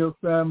feeding your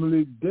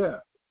family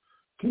death.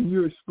 Can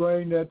you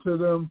explain that to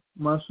them,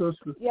 my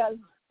sister? Yes.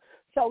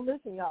 So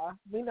listen, y'all,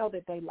 we know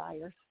that they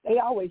liars. They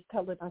always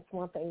telling us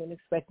one thing and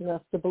expecting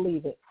us to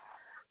believe it.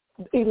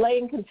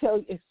 Elaine can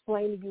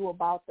explain to you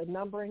about the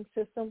numbering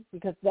system,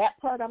 because that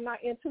part I'm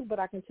not into, but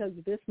I can tell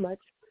you this much.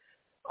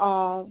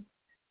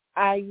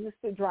 I used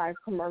to drive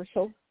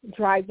commercial,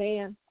 drive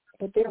van,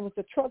 but there was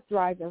a truck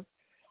driver.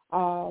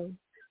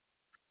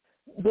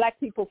 Black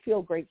People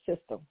Feel Great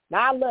system.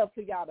 Now, I love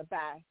for y'all to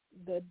buy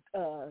the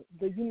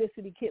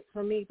Unicity kits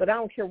from me, but I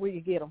don't care where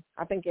you get them.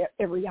 I think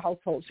every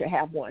household should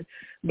have one.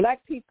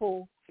 Black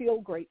People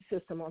Feel Great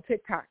system on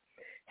TikTok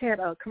had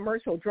a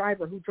commercial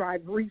driver who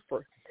drives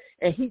reefer,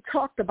 and he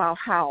talked about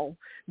how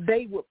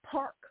they would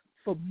park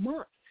for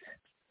months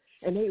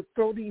and they would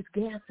throw these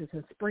gases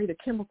and spray the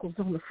chemicals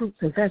on the fruits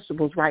and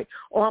vegetables, right?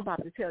 Oh, I'm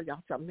about to tell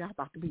y'all something. Y'all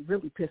about to be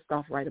really pissed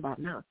off right about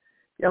now.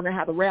 Y'all going to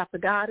have the wrath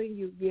of God in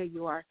you? Yeah,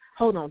 you are.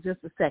 Hold on just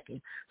a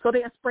second. So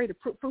they spray the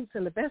fruits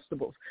and the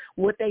vegetables.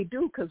 What they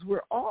do, because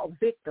we're all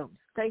victims.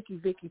 Thank you,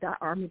 Vicky,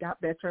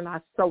 Army.veteran.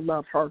 I so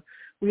love her.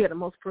 We had the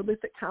most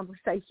prolific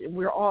conversation.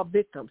 We're all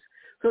victims.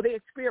 So they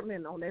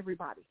experiment on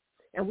everybody.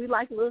 And we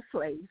like little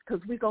slaves,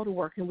 because we go to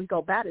work and we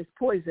go buy this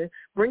poison,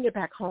 bring it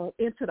back home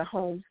into the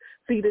homes,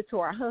 feed it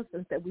to our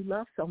husbands that we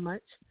love so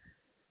much,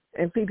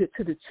 and feed it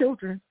to the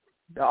children,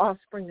 the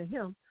offspring of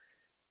him,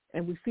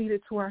 and we feed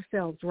it to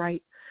ourselves,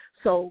 right?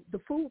 So the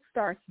food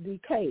starts to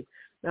decay.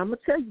 Now, I'm going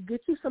to tell you,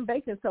 get you some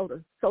baking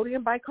soda,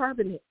 sodium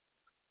bicarbonate,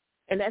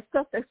 and that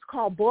stuff that's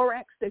called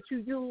borax that you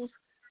use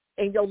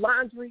in your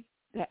laundry,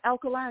 that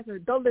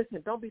alkalizer. Don't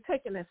listen. Don't be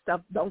taking that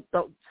stuff. Don't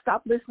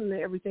stop listening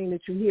to everything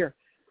that you hear,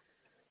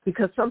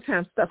 because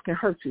sometimes stuff can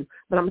hurt you.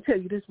 But I'm going to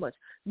tell you this much.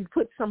 You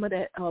put some of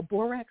that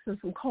borax in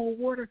some cold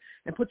water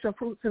and put your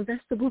fruits and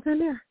vegetables in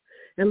there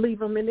and leave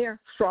them in there,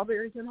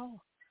 strawberries and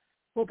all,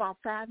 for about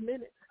 5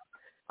 minutes.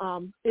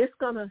 It's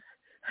going to,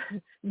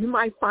 you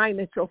might find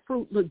that your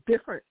fruit look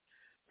different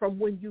from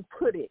when you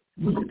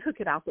took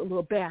it out the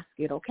little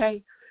basket,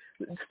 okay?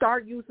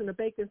 Start using the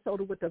baking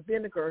soda with the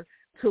vinegar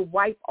to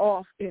wipe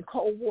off in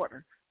cold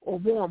water or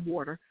warm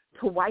water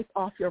to wipe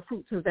off your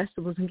fruits and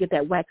vegetables and get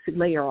that waxy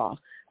layer off.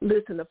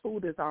 Listen, the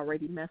food is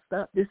already messed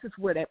up. This is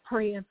where that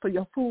praying for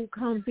your food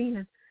comes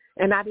in,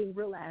 and I didn't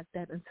realize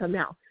that until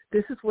now.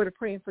 This is where the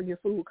praying for your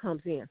food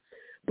comes in.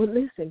 But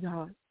listen,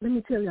 y'all, let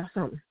me tell y'all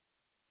something.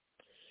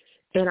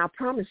 And I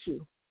promise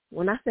you,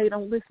 when I say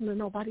don't listen to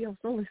nobody else,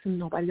 don't listen to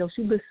nobody else.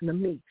 You listen to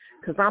me,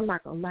 because I'm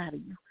not going to lie to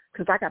you,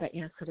 because I got to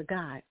answer to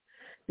God.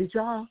 Did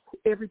y'all,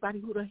 everybody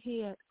who done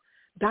had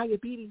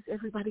diabetes,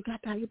 everybody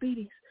got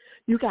diabetes.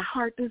 You got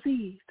heart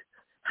disease,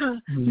 huh?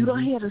 Mm-hmm. You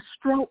done had a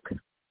stroke.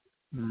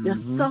 Mm-hmm.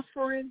 You're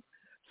suffering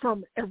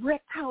from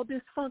erectile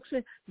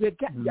dysfunction. You're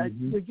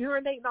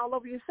urinating all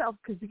over yourself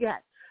because you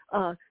got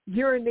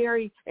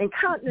urinary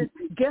incontinence.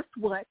 Guess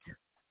what?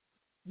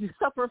 You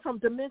suffer from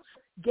dementia.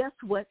 Guess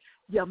what?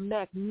 You're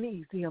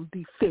magnesium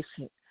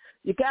deficient.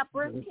 You got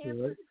breast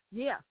cancer? Right.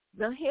 Yeah.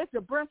 Done had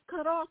your breast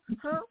cut off?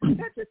 Huh? You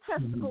got your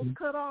testicles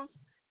cut off?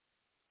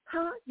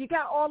 Huh? You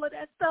got all of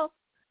that stuff?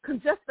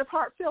 Congestive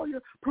heart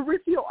failure,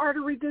 peripheral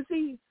artery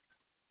disease.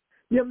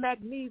 You're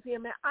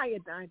magnesium and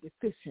iodine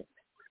deficient.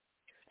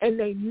 And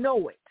they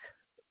know it.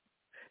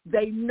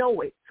 They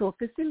know it. So if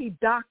it's any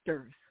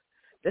doctors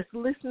that's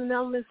listening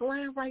on this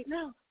line right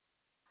now,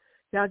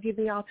 y'all give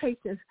me all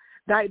patients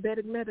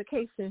diabetic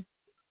medication,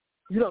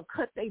 you don't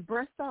cut their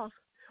breast off.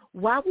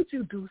 Why would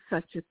you do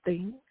such a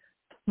thing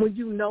when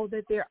you know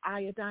that they're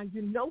iodine?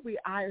 You know we're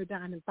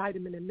iodine and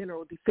vitamin and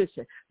mineral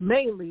deficient,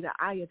 mainly the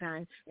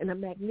iodine and the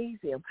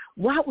magnesium.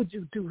 Why would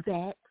you do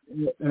that?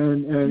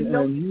 And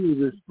you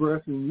was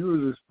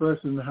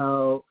expressing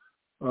how,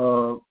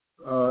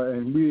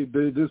 and we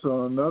did this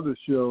on another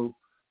show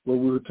where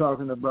we were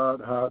talking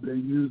about how they're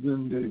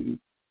using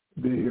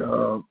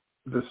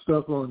the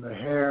stuff on the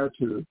hair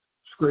to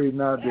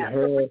straighten out the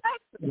hair,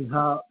 and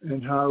how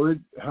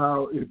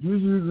if you're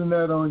using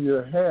that on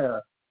your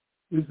hair,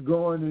 it's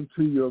going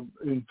into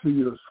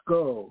your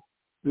skull,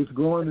 it's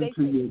going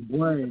into your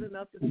brain,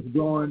 it's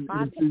going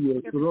into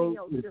your throat,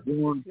 it's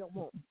going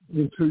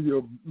into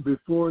your,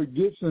 before it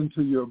gets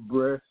into your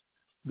breast,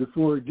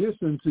 before it gets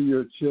into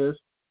your chest,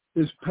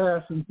 it's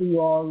passing through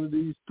all of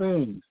these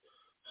things.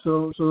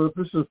 So if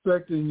it's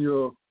affecting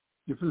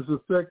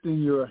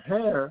your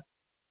hair,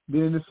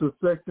 then it's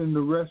affecting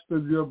the rest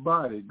of your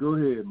body. Go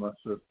ahead, my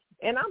sister.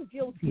 And I'm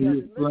guilty of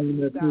it.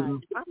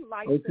 I'm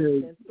licensed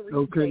in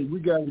 3 states. We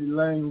got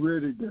Elaine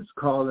Riddick that's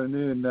calling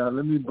in now.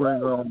 Let me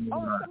bring her on the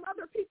line. Some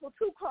other people,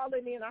 too,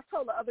 calling in. I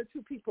told the other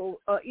 2 people,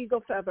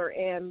 Eagle Feather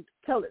and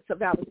Tell It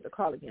Savalas to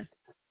call again.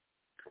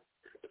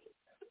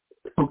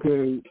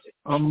 Okay,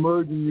 I'm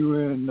merging you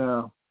in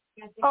now.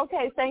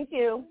 Okay, thank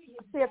you.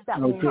 See if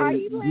that okay, Hi,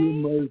 you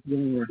merged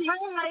in.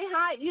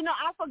 Hi. You know,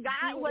 I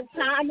forgot what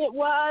time it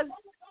was.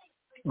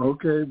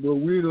 Okay, but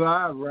we're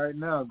live right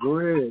now. Go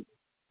ahead.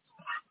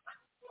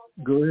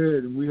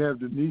 And we have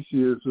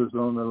Denisha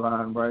on the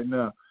line right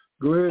now.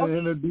 Go ahead and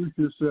introduce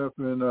yourself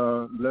and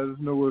let us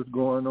know what's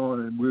going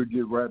on, and we'll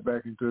get right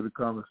back into the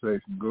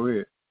conversation. Go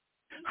ahead.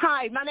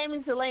 Hi, my name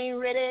is Elaine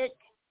Riddick,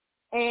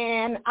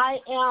 and I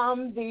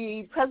am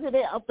the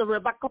president of the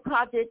Rebecca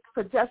Project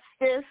for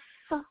Justice.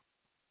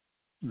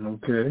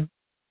 Okay.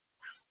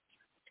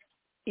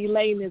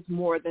 Elaine is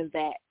more than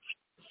that.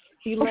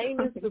 Elaine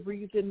is the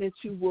reason that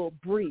you will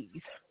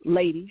breathe,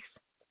 ladies,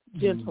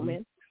 gentlemen.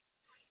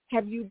 Mm-hmm.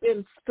 Have you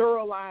been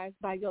sterilized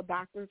by your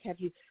doctors? Have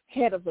you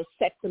had a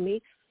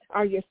vasectomy?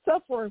 Are you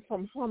suffering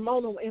from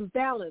hormonal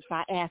imbalance,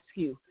 I ask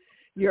you?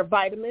 You're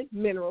vitamin,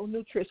 mineral,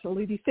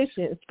 nutritionally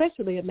deficient,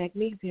 especially in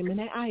magnesium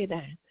and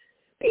iodine.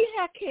 Do you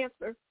have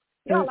cancer?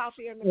 Y'all out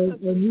there in the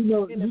country. And you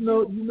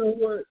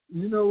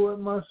know what,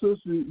 my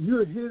sister,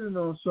 you're hitting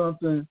on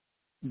something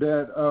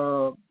that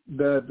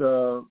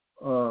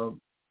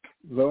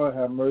Lord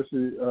have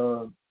mercy.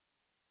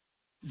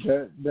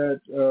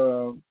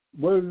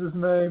 What is his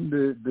name?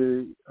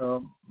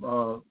 Oh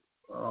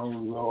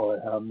Lord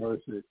have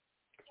mercy.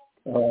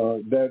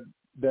 The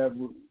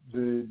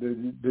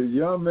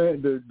young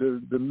man,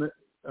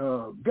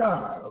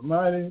 God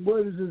Almighty,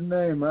 what is his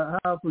name?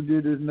 I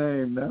forget his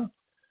name now.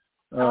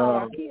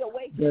 That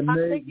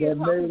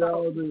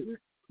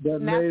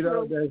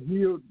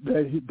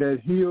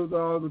healed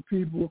all the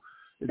people.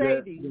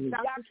 Dr.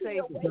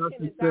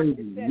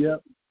 Sadie. Yep.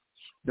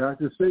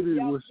 Dr. Sadie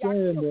was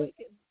saying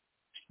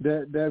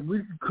that we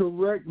can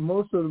correct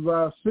most of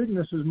our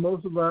sicknesses,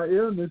 most of our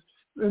illness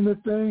in the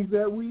things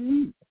that we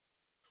eat,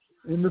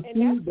 in the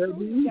food that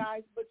we eat.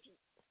 Guys, but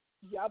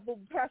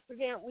Pastor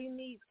Gantt, we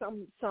need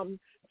some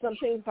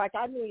things like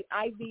I need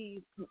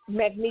IV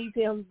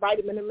magnesium,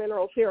 vitamin and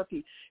mineral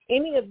therapy.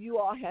 Any of you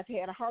all have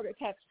had a heart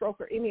attack,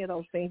 stroke, or any of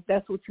those things,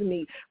 that's what you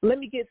need. Let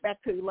me get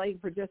back to Elaine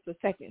for just a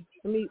second.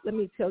 Let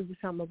me tell you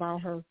something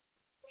about her.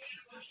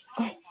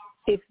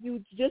 If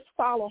you just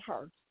follow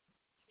her,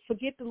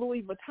 forget the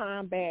Louis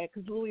Vuitton bag,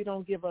 because Louis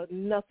don't give a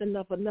nothing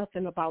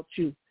about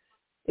you.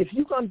 If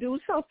you're going to do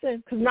something,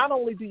 because not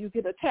only do you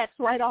get a tax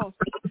write-off,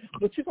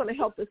 but you're going to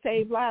help to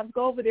save lives,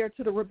 go over there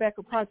to the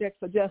Rebecca Project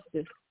for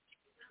Justice.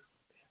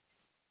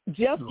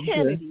 Jeff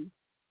Kennedy,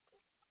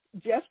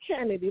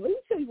 let me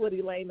tell you what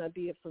Elena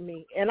did for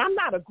me. And I'm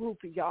not a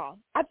groupie, y'all.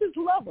 I just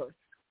love her.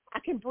 I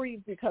can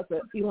breathe because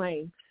of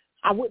Elaine.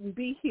 I wouldn't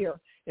be here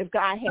if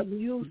God hadn't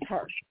used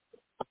her.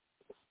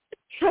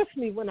 Trust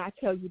me when I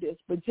tell you this,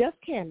 but Jeff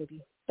Kennedy,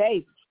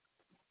 baby.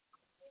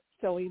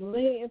 So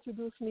Elaine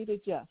introduced me to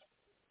Jeff.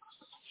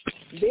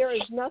 There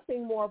is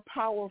nothing more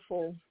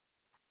powerful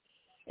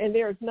and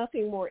there is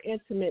nothing more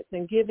intimate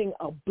than giving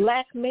a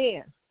black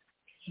man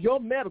your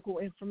medical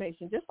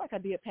information, just like I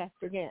did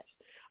Pastor Gantt.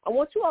 I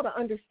want you all to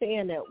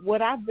understand that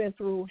what I've been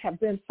through have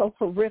been so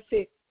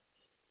horrific,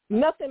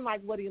 nothing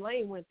like what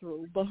Elaine went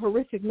through, but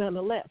horrific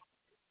nonetheless.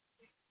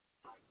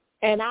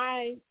 And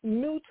I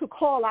knew to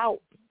call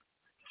out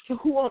to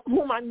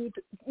whom I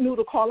knew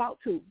to call out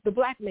to, the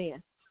black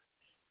man.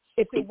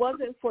 If it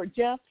wasn't for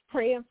Jeff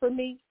praying for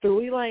me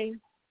through Elaine,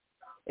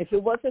 if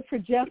it wasn't for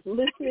Jeff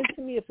listening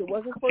to me, if it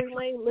wasn't for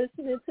Elaine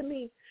listening to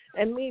me,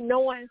 and me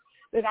knowing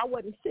that I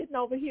wasn't sitting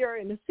over here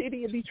in the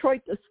city of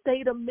Detroit, the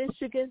state of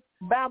Michigan,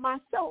 by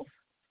myself,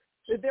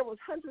 that there was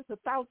hundreds of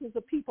thousands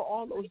of people,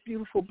 all those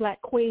beautiful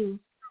black queens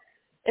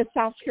in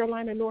South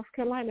Carolina, North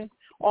Carolina,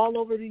 all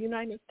over the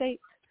United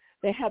States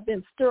that have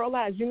been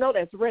sterilized. You know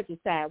that's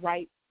regicide,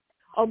 right?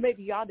 Or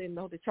maybe y'all didn't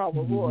know that y'all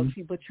were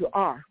royalty, but you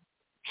are.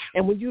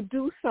 And when you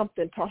do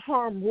something to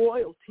harm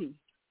royalty,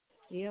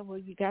 yeah, well,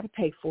 you got to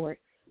pay for it.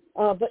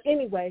 But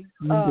anyway,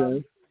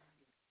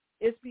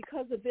 it's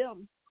because of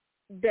them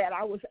that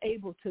I was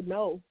able to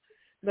know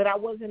that I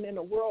wasn't in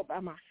the world by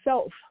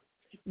myself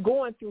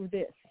going through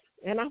this.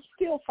 And I'm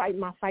still fighting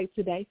my fight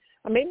today.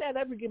 I may not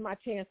ever get my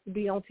chance to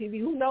be on TV.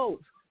 Who knows?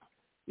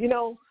 You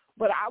know,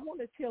 but I want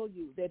to tell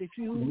you that if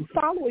you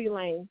follow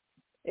Elaine,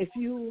 if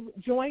you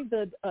join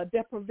the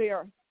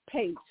Depravere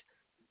page,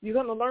 you're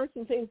going to learn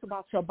some things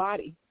about your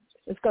body.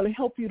 It's going to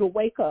help you to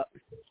wake up,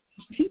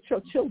 teach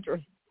your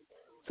children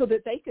so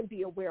that they can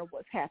be aware of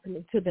what's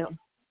happening to them.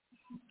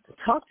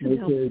 Talk to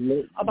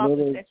them about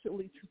the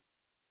sexually.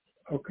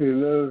 Okay,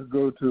 let us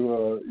go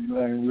to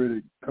Elaine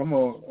Riddick. Come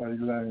on,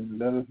 Elaine,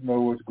 let us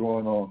know what's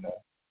going on now.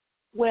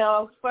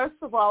 Well,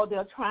 first of all,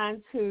 they're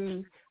trying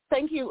to,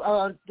 thank you,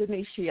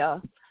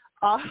 Denisha.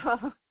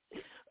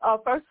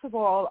 First of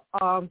all,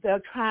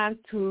 they're trying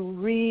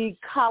to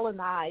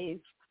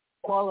recolonize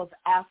all of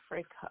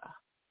Africa.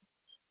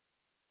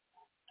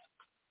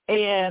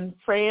 And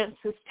France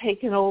is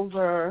taking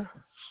over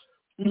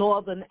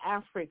Northern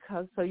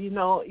Africa, so you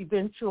know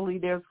eventually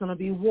there's going to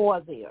be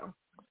war there.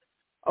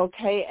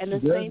 Okay, and the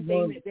same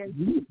thing that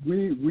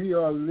we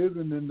are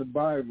living in the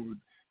Bible.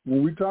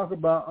 When we talk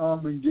about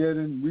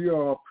Armageddon, we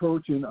are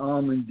approaching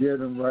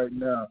Armageddon right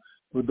now.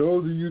 For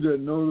those of you that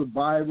know the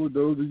Bible,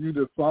 those of you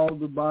that follow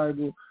the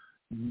Bible,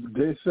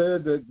 they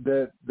said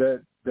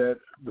that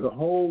the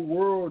whole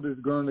world is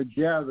going to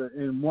gather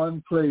in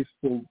one place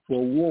for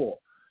war.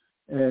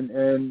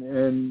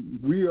 And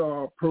we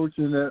are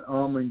approaching that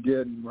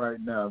Armageddon right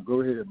now.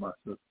 Go ahead, my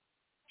sister.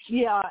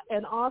 Yeah,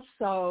 and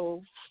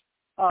also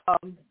I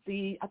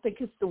think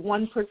it's the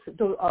 1%,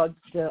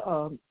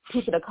 the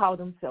people that call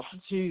themselves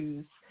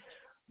Jews.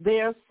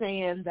 They're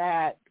saying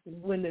that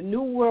when the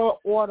New World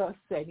Order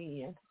set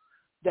in,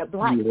 that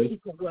black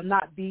people will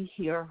not be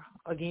here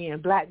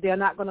again. They're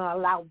not going to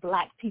allow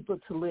black people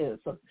to live.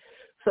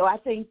 So I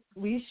think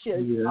we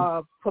should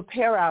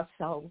prepare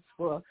ourselves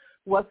for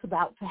what's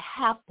about to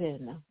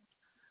happen.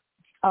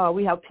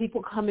 We have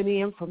people coming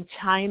in from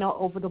China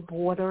over the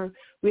border.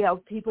 We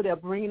have people that are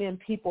bringing in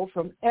people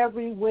from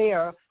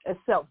everywhere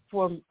except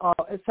for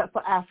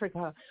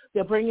Africa.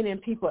 They're bringing in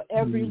people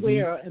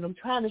everywhere, and I'm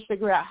trying to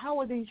figure out how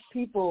are these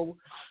people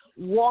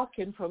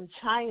walking from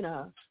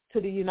China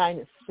to the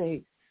United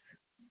States.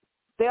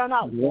 They're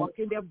not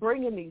walking. They're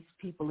bringing these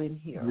people in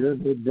here. Yes,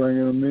 they're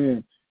bringing them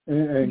in.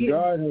 And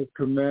God has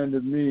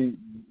commanded me,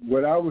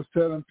 what I was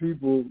telling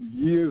people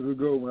years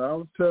ago, when I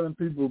was telling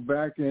people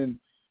back in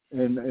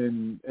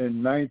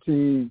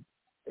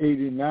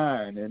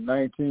 1989 and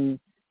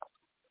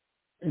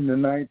in the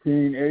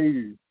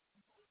 1980s,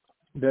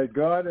 that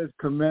God has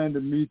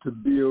commanded me to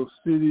build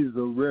cities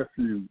of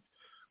refuge.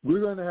 We're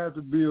going to have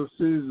to build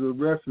cities of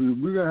refuge.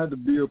 We're going to have to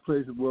build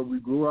places where we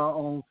grow our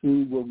own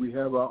food, where we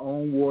have our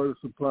own water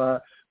supply,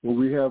 where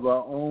we have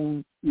our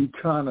own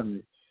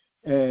economy.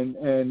 And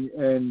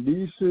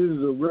these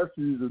cities of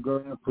refuge are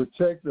going to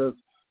protect us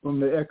from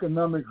the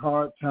economic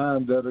hard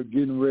times that are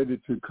getting ready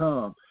to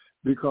come.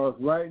 Because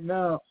right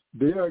now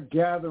they are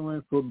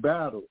gathering for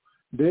battle.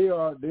 They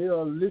are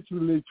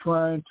literally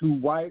trying to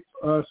wipe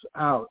us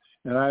out.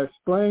 And I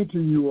explained to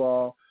you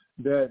all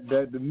that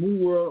the New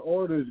World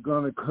Order is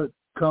going to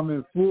come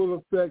in full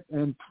effect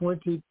in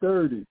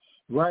 2030.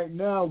 Right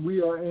now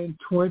we are in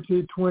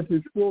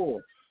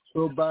 2024.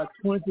 So by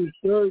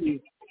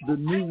 2030, the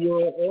New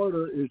World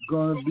Order is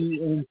going to be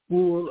in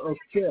full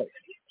effect.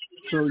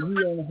 So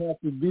you're going to have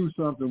to do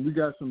something. We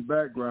got some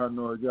background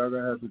noise. Y'all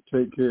going to have to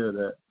take care of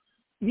that.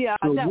 Yeah,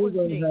 so that we're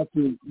going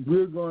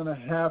to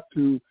have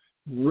to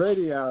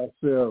ready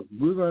ourselves.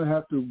 We're going to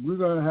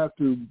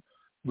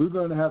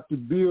have to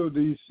build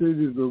these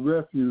cities of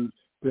refuge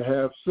to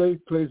have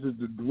safe places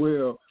to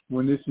dwell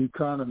when this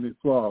economy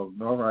falls.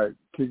 All right,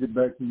 kick it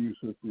back to you,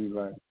 Sister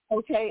Elaine.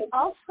 Okay.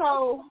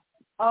 Also,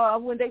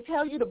 when they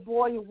tell you to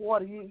boil your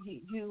water, you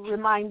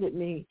reminded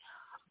me.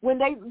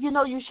 When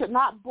you should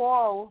not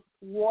boil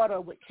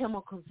water with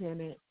chemicals in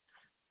it,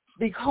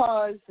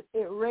 because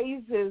it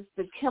raises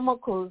the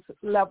chemicals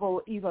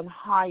level even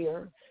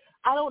higher.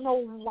 I don't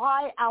know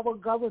why our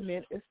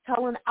government is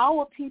telling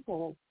our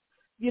people,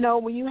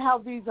 when you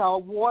have these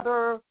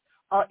water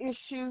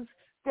issues,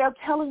 they're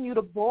telling you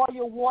to boil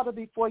your water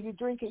before you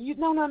drink it.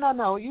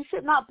 No. You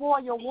should not boil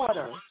your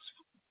water.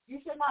 You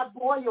should not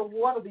boil your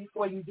water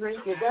before you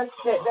drink it. That's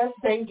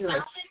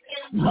dangerous.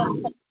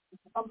 I'm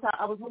sorry.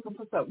 I was looking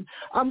for something.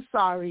 I'm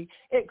sorry.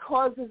 It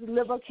causes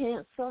liver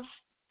cancer.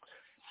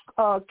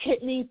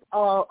 Kidney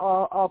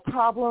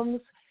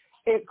problems.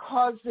 It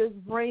causes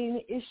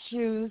brain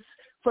issues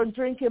from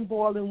drinking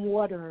boiling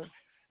water.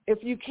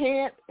 If you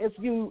can't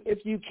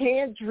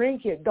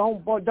drink it,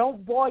 don't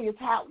boil your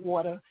tap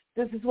water.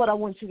 This is what I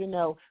want you to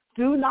know.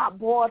 Do not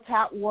boil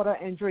tap water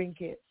and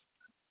drink it.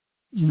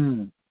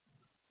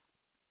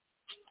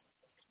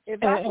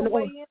 If I can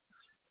weigh in,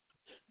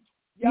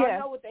 y'all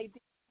know what they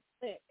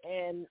did.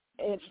 And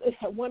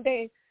one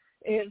day,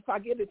 if I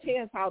get a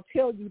chance, I'll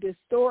tell you this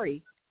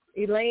story.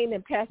 Elaine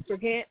and Pastor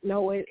Gantt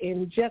know it,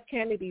 and Jeff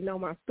Kennedy know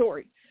my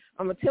story.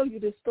 I'm going to tell you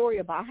this story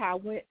about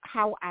how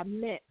I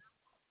met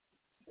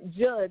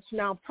judge,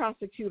 now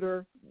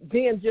prosecutor,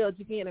 then judge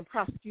again and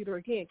prosecutor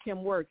again,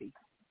 Kim Worthy,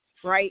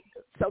 right?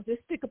 So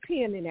just stick a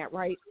pin in that,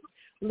 right?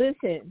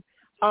 Listen,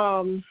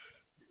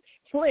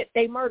 Flint,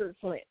 they murdered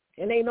Flint,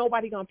 and ain't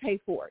nobody going to pay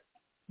for it.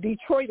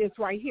 Detroit is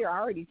right here. I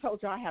already told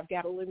you I have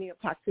gadolinium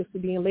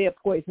toxicity and lead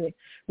poisoning.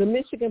 The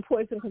Michigan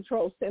Poison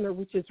Control Center,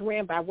 which is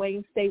ran by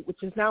Wayne State,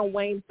 which is now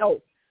Wayne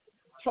Health,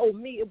 told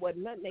me it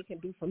wasn't nothing they can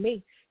do for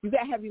me. You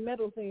got heavy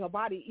metals in your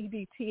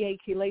body. EDTA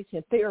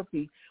chelation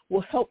therapy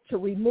will help to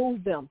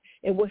remove them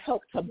and will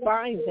help to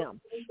bind them.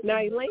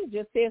 Now, Elaine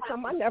just said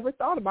something I never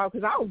thought about,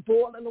 because I was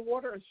boiling the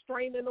water and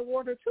straining the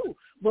water too.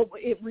 But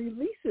it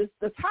releases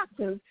the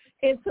toxins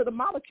into the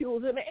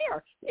molecules in the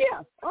air.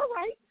 Yeah, all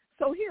right.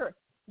 So here,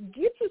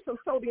 get you some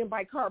sodium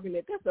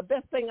bicarbonate. That's the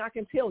best thing I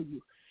can tell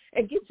you.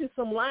 And get you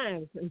some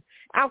limes and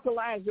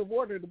alkalize your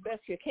water the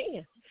best you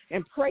can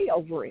and pray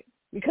over it,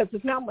 because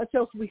there's not much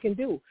else we can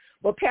do.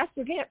 But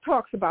Pastor Gantt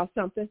talks about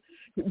something,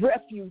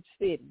 refuge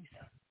cities.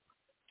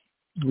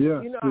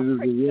 Yeah, I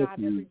pray to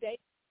God every day.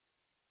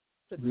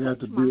 We have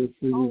to build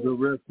cities of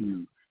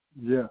refuge.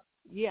 Yeah.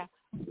 Yeah.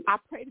 I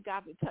pray to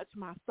God to touch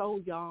my soul,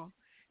 y'all,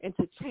 and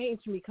to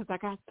change me, because I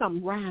got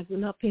something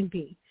rising up in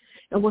me.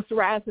 And what's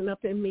rising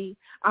up in me,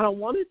 I don't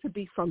want it to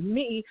be from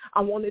me.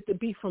 I want it to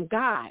be from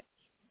God.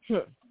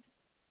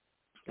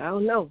 I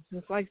don't know.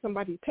 It's like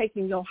somebody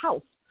taking your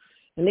house,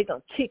 and they're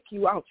going to kick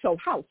you out your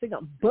house. They're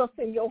going to bust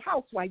in your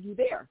house while you're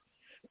there.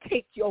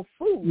 Take your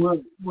food.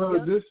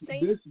 Well, this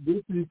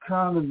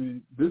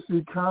economy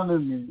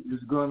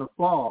is going to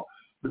fall.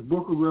 The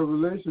book of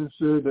Revelation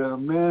said that a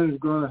man is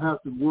going to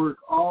have to work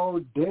all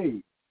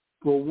day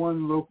for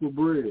one loaf of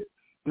bread.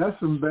 That's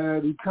some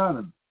bad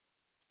economy.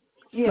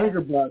 Yeah. Think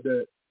about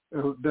that.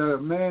 That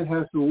a man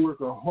has to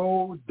work a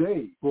whole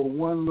day for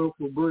one loaf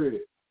of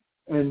bread.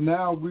 And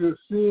now we're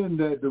seeing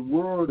that the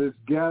world is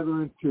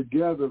gathering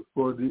together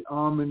for the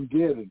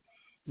Armageddon.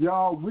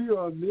 Y'all, we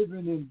are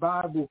living in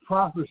Bible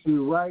prophecy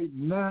right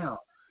now.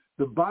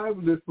 The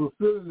Bible is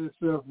fulfilling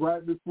itself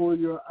right before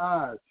your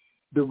eyes.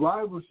 The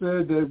Bible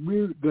said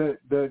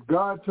that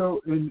God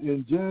told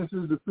in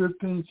Genesis the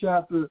 15th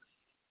chapter,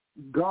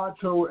 God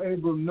told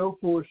Abram, know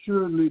for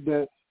assuredly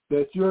that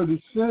your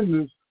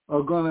descendants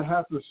are going to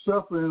have to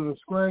suffer in a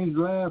strange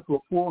land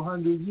for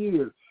 400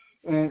 years.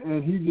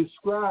 And he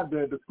described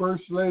that the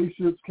first slave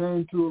ships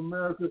came to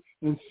America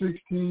in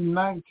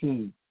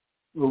 1619,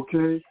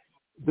 okay?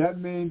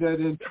 That means that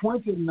in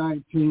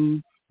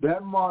 2019,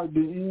 that marked the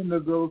end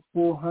of those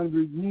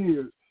 400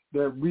 years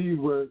that we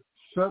were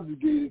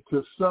subjugated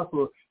to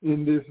suffer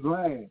in this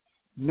land.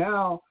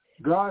 Now,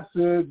 God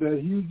said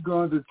that he's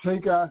going to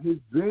take out his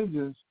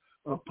vengeance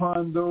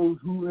upon those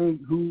who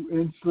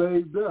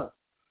enslaved us.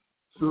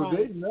 So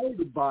They know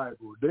the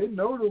Bible. They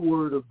know the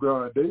Word of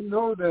God. They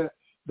know that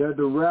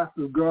the wrath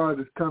of God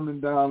is coming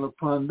down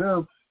upon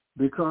them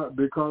because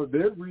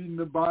they're reading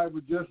the Bible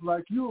just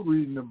like you're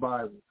reading the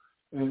Bible.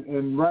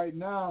 And right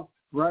now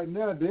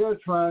they're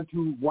trying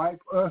to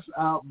wipe us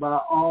out by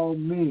all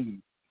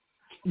means.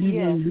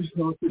 Even we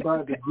talked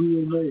about the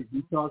DNA.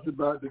 We talked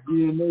about the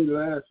DNA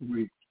last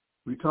week.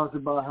 We talked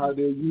about how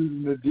they're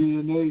using the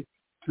DNA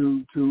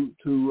to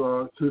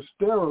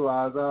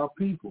sterilize our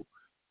people.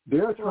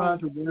 They're trying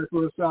to wipe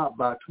us out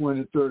by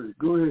 2030.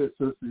 Go ahead,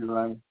 Sister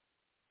Elaine.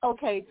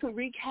 Okay, to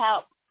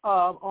recap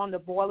on the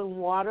boiling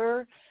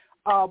water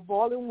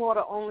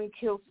only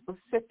kills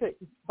specific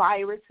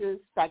viruses,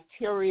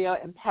 bacteria,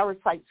 and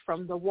parasites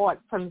from the water,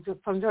 from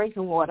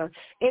drinking water.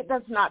 It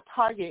does not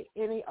target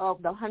any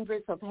of the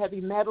hundreds of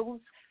heavy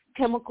metals,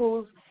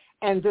 chemicals,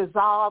 and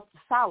dissolved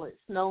solids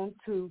known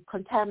to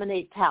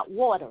contaminate tap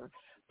water.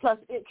 Plus,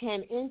 it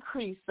can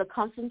increase the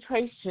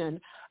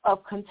concentration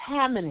of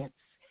contaminants.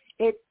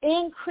 It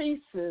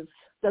increases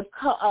the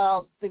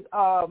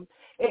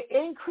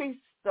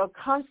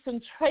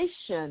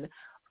concentration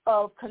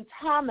of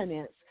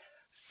contaminants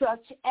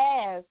such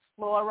as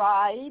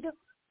fluoride,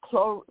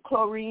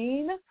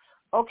 chlorine.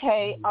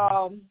 Okay,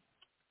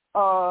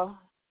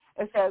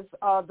 it says,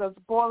 does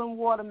boiling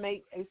water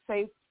make it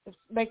safe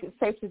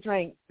to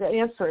drink? The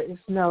answer is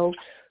no.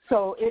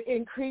 So it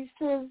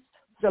increases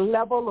the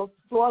level of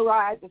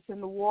fluoride that's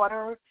in the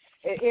water.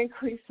 It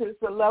increases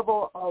the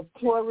level of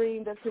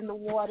chlorine that's in the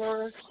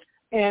water.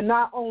 And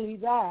not only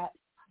that,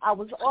 I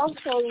was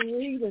also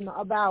reading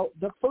about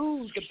the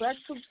foods, the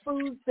breakfast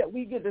foods that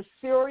we get, the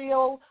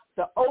cereal,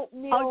 the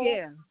oatmeal,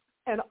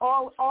 and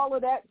all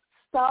of that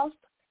stuff.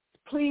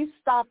 Please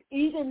stop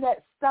eating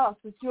that stuff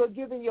that you're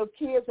giving your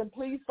kids, and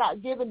please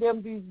stop giving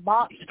them these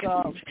boxed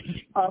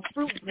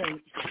fruit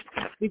drinks.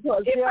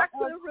 Because if I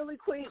could really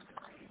quick,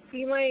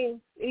 Elaine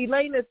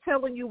is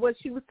telling you what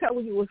she was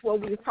telling you was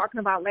what we were talking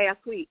about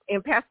last week.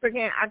 And Pastor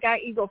Gantt, I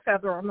got Eagle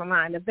Feather on the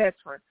line, a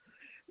veteran.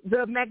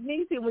 The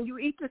magnesium, when you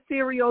eat the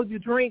cereal, you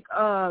drink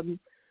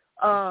coffee,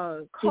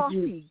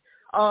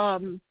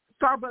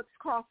 Starbucks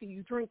coffee,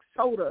 you drink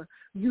soda,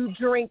 you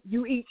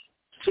eat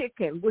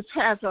chicken, which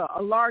has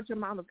a large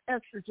amount of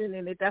estrogen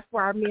in it. That's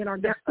why our men are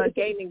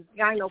gaining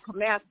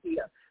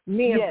gynecomastia,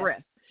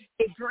 breasts.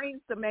 It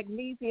drains the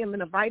magnesium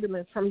and the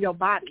vitamins from your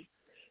body.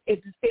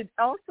 It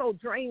also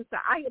drains the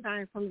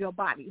iodine from your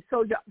body.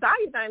 So the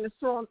iodine is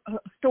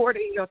stored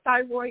in your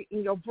thyroid,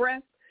 in your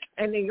breast,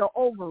 and in your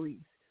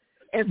ovaries.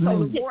 And so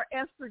the more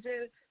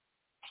estrogen,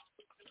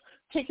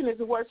 chicken is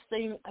the worst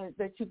thing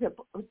that you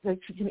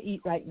can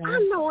eat right now. I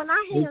know, and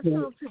I had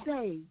some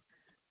today.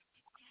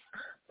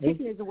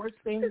 Chicken is the worst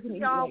thing you can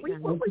eat right now.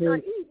 What we gonna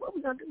eat? What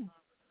we gonna do?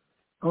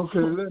 Okay,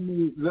 let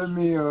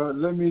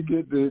me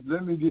get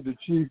the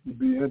chief to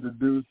be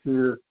introduced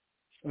here,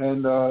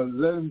 and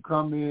let him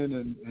come in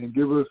and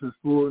give us his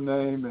full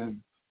name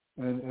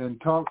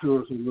and talk to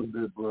us a little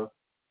bit, bro.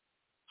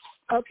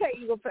 Okay,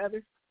 Eagle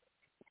Feather.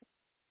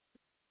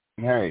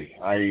 Hey,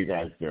 how you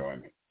guys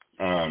doing?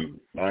 I'm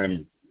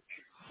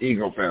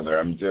Eagle Feather.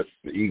 I'm just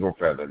the Eagle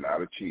Feather,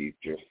 not a chief,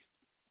 just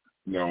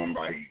known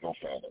by Eagle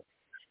Feather.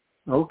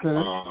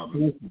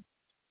 Okay.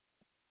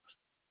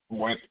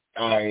 What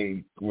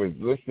I was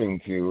listening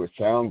to, it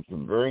sounds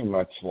very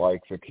much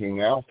like the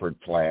King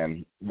Alfred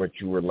plan, what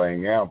you were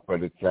laying out,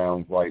 but it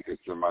sounds like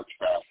it's a much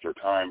faster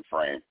time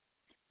frame.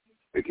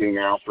 The King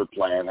Alfred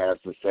plan has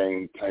the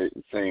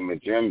same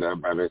agenda,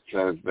 but it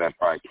says that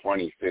by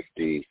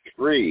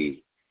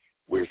 2053,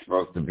 we're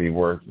supposed to be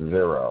worth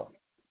zero.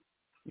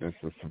 This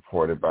is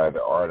supported by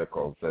the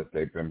articles that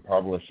they've been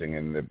publishing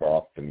in the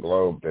Boston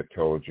Globe that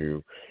told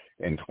you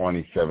in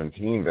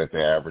 2017 that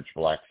the average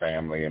black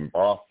family in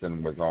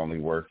Boston was only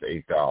worth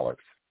 $8.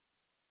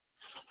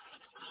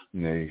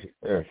 The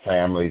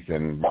families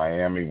in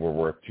Miami were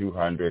worth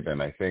 $200,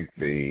 and I think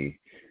the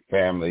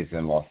families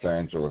in Los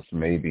Angeles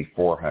maybe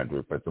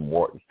 $400, but the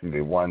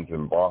ones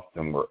in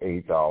Boston were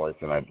 $8,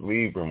 and I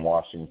believe in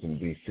Washington,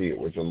 D.C. it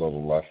was a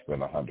little less than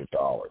 $100.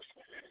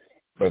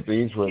 But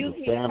these were the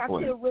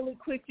sampling. If I could really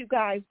quick, you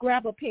guys,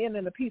 grab a pen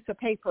and a piece of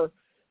paper.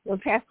 When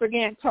Pastor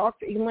Gantt talks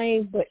to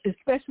Elaine, but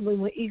especially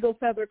when Eagle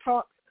Feather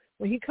talks,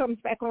 when he comes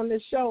back on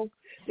this show,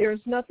 there's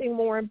nothing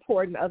more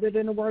important other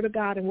than the Word of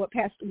God and what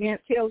Pastor Gantt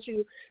tells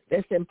you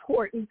that's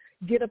important.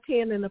 Get a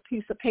pen and a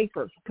piece of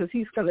paper because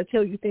he's going to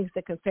tell you things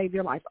that can save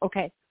your life.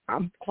 Okay,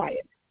 I'm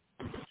quiet.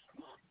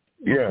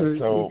 Yeah,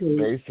 so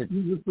basically.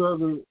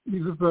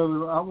 Eagle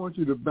Feather, I want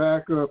you to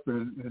back up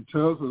and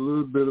tell us a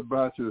little bit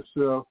about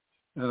yourself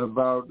and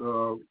about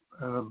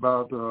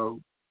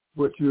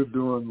what you're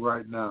doing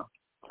right now.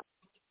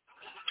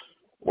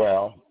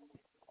 Well,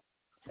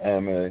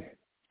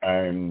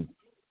 I'm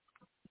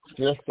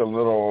just a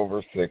little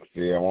over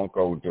 60. I won't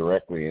go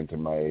directly into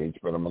my age,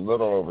 but I'm a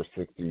little over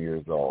 60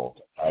 years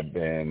old. I've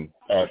been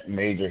at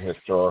major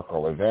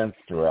historical events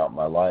throughout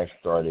my life,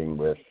 starting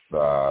with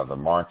the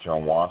March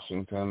on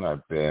Washington.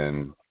 I've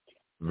been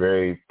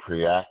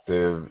pretty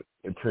active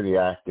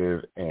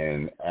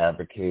in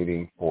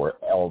advocating for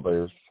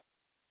elders,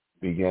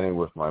 beginning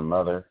with my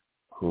mother,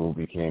 who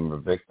became a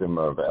victim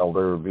of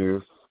elder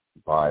abuse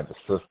by the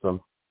system.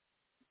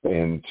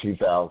 In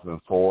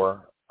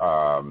 2004,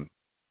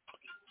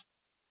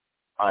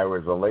 I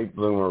was a late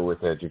bloomer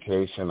with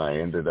education. I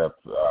ended up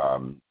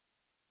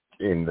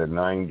in the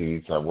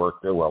 90s.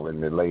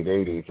 In the late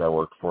 80s, I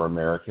worked for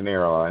American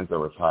Airlines. I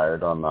was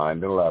hired on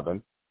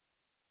 9/11,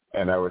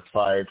 and I was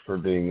fired for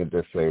being a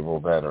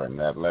disabled veteran.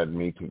 That led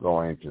me to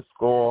going to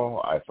school.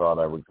 I thought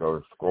I would go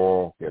to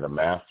school, get a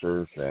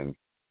master's, and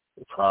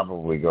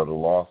probably go to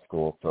law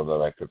school so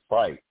that I could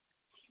fight,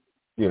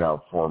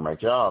 for my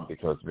job,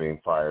 because being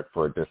fired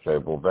for as a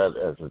disabled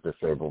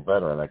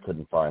veteran, I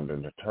couldn't find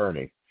an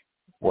attorney.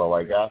 Well,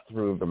 I got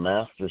through the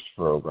master's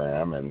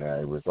program, and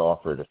I was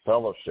offered a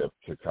fellowship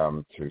to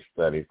come to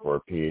study for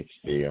a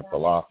PhD in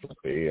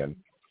philosophy, and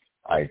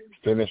I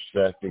finished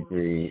that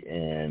degree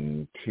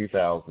in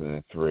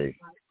 2003.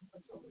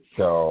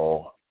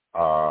 So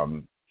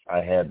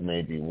I had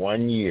maybe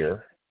 1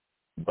 year,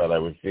 but I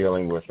was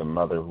dealing with a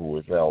mother who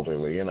was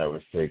elderly, and I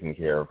was taking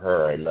care of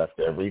her. I left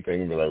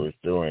everything that I was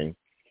doing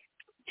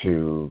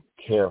to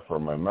care for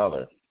my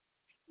mother.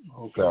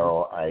 Okay.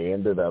 So I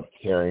ended up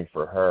caring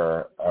for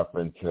her up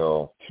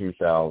until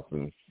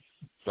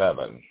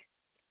 2007.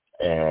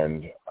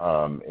 And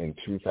in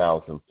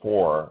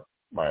 2004,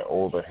 my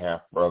older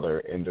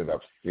half-brother ended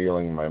up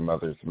stealing my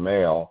mother's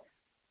mail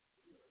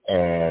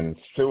and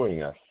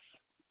suing us,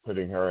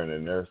 putting her in a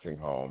nursing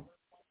home.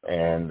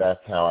 And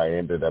that's how I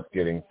ended up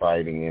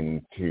fighting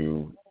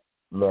into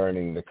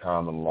learning the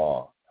common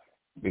law,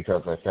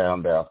 because I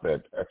found out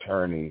that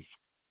attorneys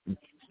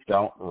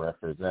don't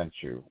represent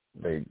you.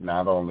 They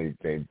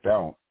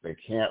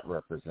can't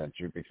represent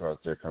you because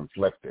they're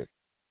conflicted.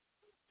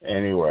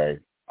 Anyway,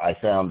 I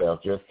found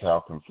out just how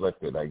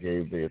conflicted. I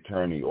gave the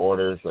attorney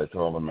orders. I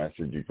told him, I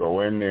said, you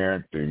go in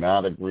there, do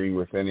not agree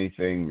with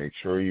anything. Make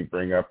sure you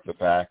bring up the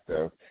fact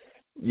of,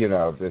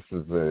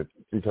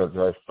 because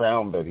I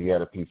found that he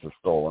had a piece of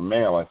stolen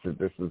mail. I said,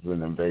 this is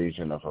an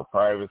invasion of her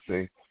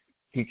privacy.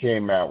 He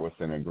came out with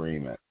an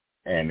agreement,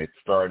 and it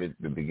started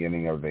the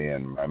beginning of the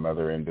end. My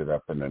mother ended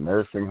up in a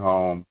nursing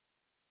home.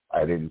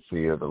 I didn't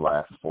see her the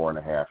last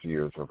 4.5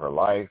 years of her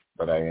life,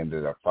 but I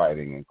ended up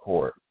fighting in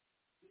court.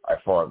 I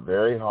fought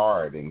very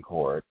hard in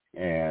court,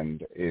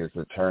 and as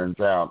it turns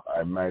out,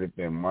 I might have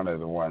been one of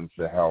the ones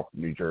to help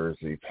New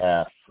Jersey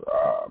pass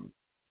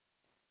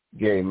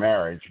gay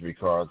marriage.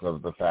 Because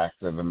of the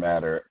fact of the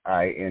matter,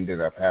 I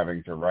ended up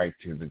having to write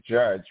to the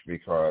judge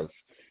because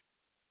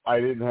I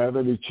didn't have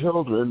any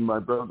children. My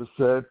brother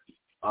said,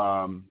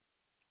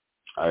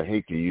 I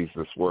hate to use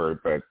this word,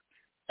 but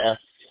F's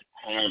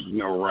have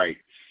no rights.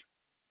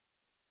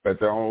 But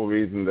the whole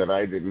reason that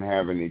I didn't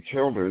have any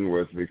children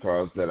was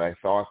because that I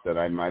thought that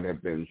I might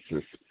have been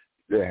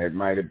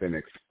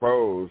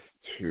exposed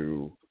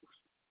to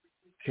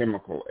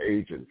chemical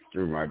agents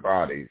through my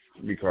body,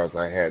 because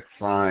I had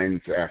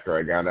signs after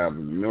I got out of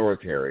the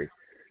military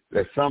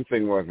that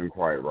something wasn't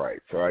quite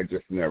right. So I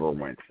just never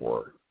went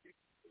for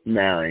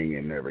marrying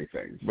and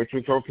everything, which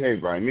was okay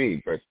by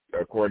me, but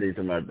according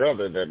to my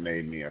brother, that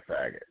made me a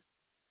faggot.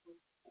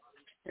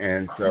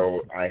 And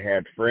so I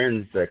had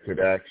friends that could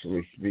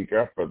actually speak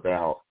up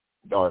about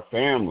our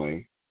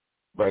family,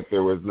 but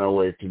there was no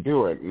way to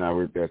do it. And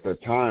at the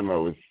time, I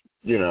was,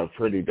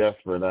 pretty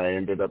desperate. I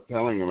ended up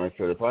telling him, I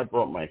said, if I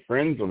brought my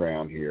friends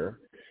around here,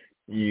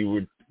 you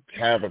would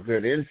have a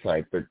good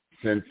insight. But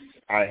since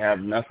I have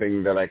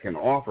nothing that I can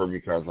offer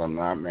because I'm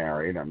not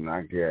married, I'm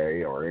not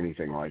gay or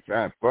anything like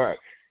that, but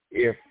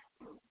if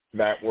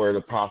that were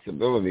the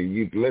possibility,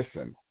 you'd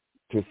listen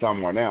to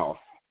someone else.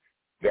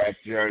 That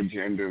judge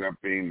ended up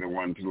being the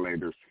one to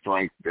later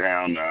strike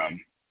down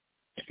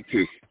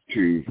to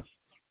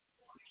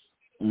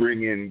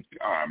bring in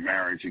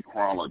marriage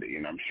equality,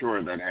 and I'm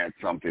sure that had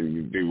something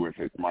to do with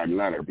it, my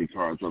letter,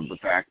 because of the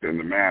fact of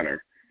the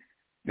matter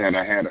that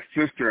I had a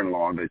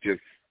sister-in-law that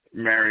just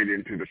married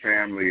into the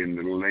family in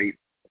the late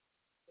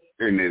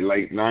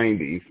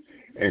 90s,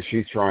 and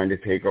she's trying to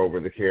take over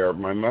the care of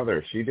my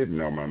mother. She didn't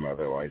know my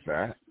mother like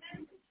that.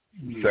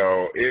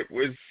 So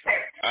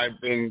I've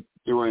been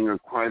doing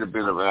quite a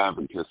bit of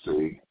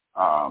advocacy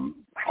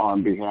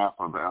on behalf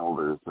of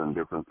elders and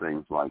different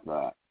things like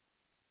that.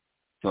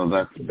 So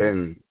that's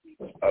been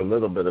a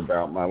little bit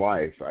about my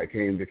life. I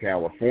came to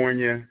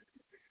California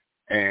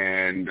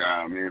and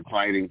in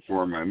fighting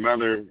for my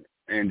mother,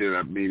 ended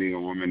up meeting a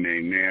woman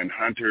named Nan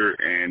Hunter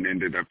and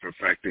ended up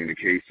perfecting the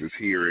cases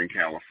here in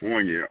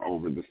California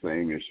over the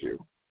same issue.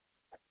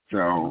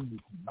 So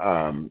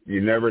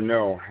you never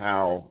know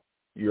how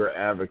your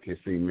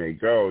advocacy may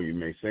go. You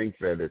may think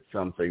that it's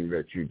something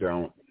that you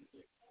don't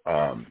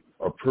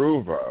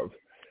approve of,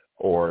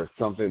 or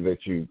something that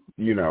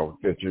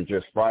that you're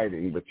just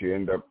fighting, but you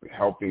end up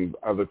helping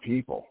other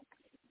people.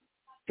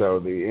 So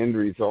the end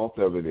result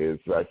of it is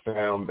I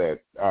found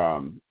that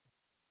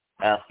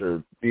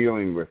after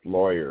dealing with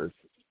lawyers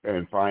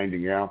and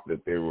finding out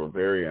that they were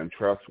very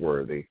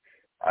untrustworthy,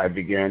 I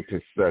began to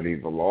study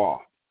the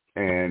law.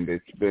 And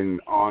it's been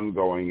an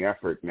ongoing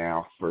effort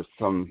now for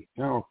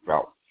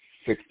about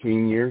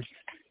 16 years.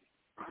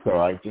 So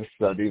I just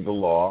studied the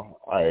law.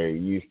 I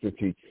used to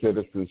teach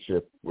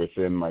citizenship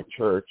within my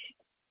church,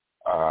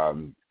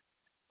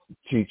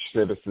 teach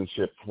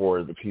citizenship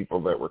for the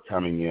people that were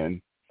coming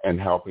in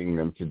and helping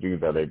them to do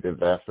that. I did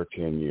that for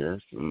 10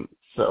 years. And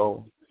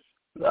so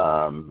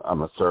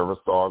I'm a service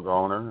dog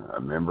owner,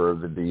 a member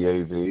of the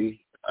DAV.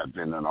 I've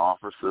been an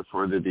officer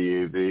for the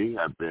DAV.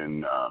 I've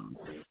been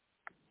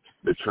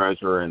the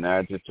treasurer and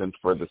adjutant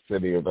for the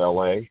city of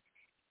LA.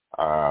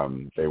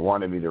 They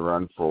wanted me to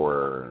run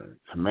for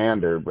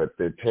commander, but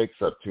it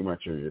takes up too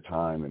much of your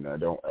time, and I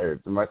don't, as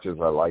much as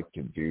I like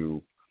to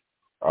do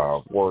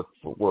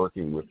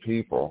working with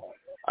people,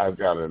 I've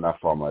got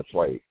enough on my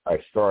plate. I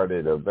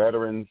started a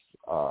veterans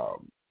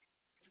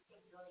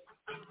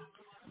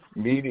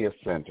media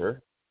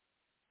center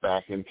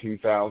back in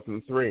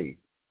 2003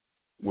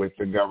 with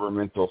the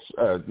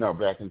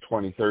back in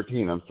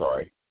 2013, I'm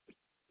sorry.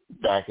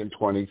 Back in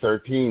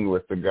 2013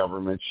 with the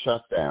government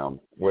shutdown,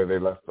 where they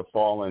left the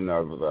fallen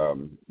of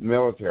the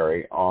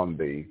military on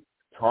the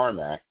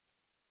tarmac,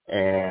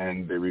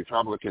 and the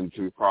Republicans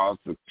who caused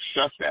the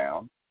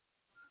shutdown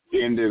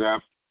ended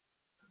up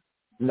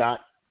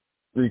not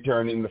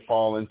returning the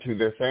fallen to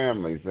their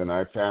families. And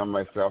I found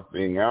myself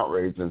being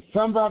outraged, and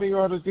somebody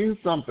ought to do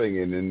something.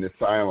 And in the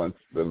silence,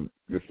 the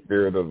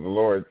Spirit of the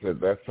Lord said,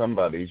 that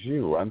somebody's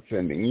you. I'm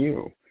sending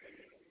you.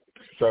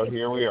 So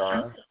here we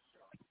are.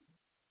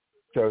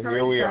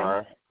 Here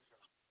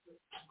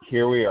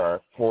we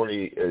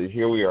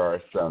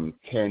are some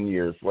 10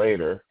 years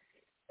later,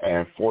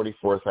 and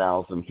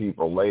 44,000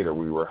 people later.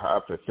 We were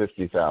up to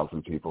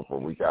 50,000 people,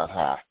 but we got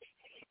hacked.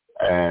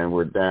 And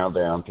we're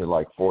down to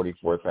like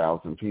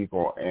 44,000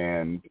 people.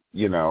 And,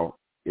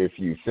 if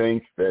you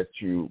think that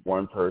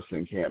one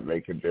person can't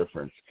make a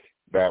difference,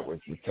 that was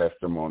the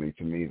testimony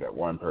to me that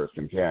one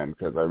person can.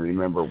 Because I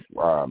remember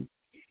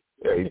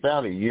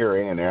about a year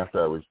in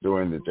after I was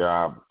doing the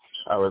job,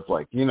 I was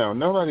like,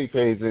 nobody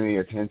pays any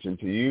attention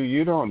to you.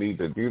 You don't need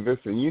to do this,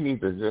 and you need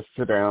to just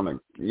sit down and,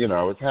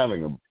 I was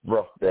having a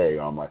rough day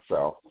on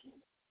myself.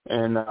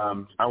 And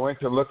I went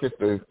to look at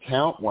the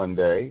count one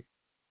day,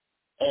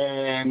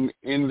 and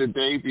in the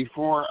day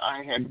before,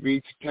 I had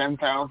reached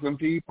 10,000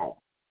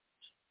 people.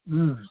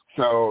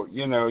 So,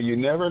 you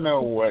never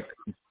know what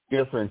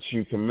difference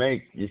you can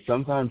make.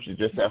 Sometimes you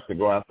just have to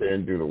go out there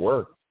and do the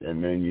work.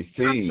 And then you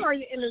see. I'm sorry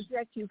to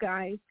interject, you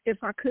guys,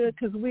 if I could,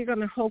 because we're going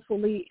to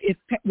hopefully,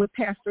 with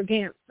Pastor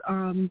Gantt's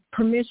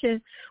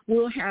permission,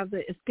 we'll have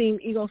the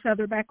esteemed Eagle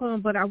Feather back on.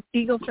 But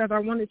Eagle Feather, I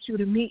wanted you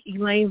to meet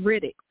Elaine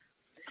Riddick.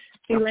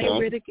 Okay. Elaine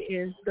Riddick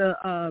is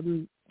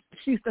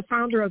she's the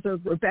founder of the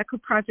Rebecca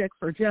Project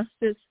for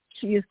Justice.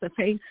 She is the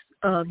face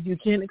of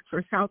eugenics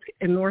for South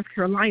and North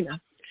Carolina.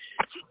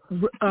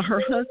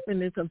 Her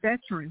husband is a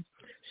veteran.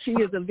 She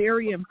is a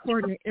very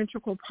important and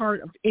integral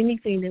part of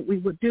anything that we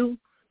would do,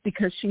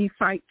 because she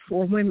fights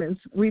for women's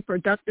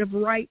reproductive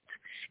rights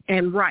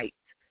and rights.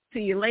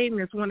 See, Elaine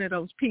is one of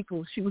those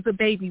people. She was a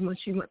baby when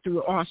she went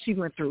through all she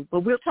went through.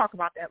 But we'll talk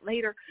about that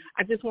later.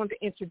 I just wanted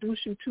to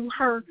introduce you to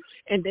her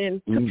and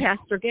then to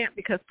Pastor Gantt,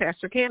 because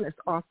Pastor Gantt is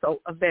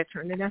also a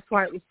veteran. And that's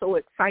why it was so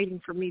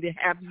exciting for me to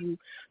have you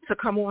to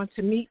come on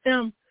to meet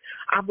them.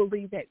 I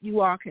believe that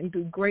you all can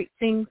do great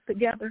things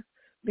together,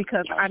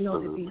 because I know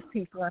that these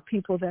people are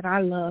people that I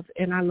love,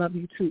 and I love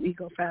you too,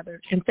 Eagle Feather.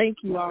 And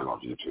thank you all. I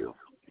love you too.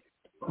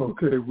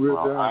 Okay, we're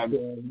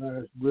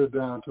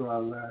down to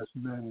our last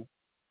minute.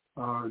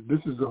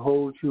 This is the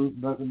Whole Truth,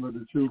 Nothing But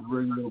the Truth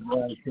radio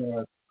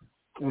broadcast,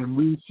 and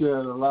we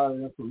shared a lot of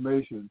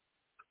information.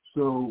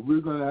 So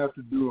we're going to have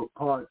to do a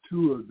part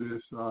 2 of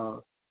this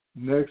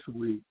next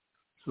week.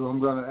 So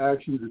I'm going to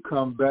ask you to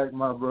come back,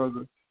 my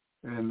brother,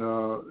 and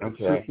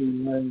Sister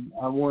Elaine,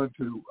 I wanted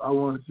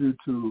you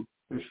to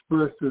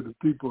express to the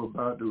people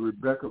about the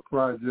Rebecca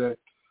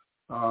Project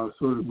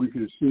so that we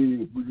can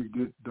see if we could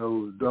get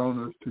those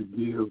donors to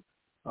give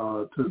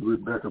to the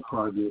Rebecca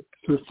Project.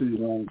 Sister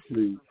Young,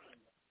 please.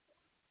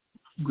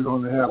 We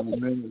only have a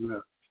minute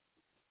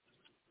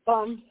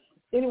left.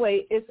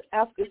 Anyway, it's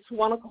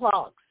 1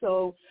 o'clock,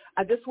 so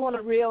I just want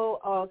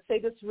to say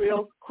this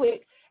real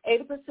quick.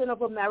 80%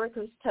 of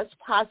Americans test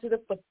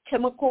positive for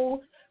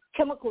chemicals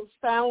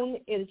found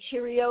in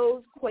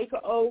Cheerios, Quaker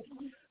Oats,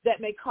 that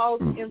may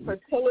cause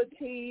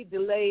infertility,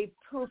 delayed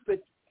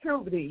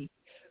puberty.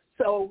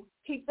 So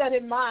keep that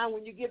in mind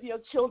when you give your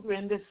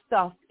children this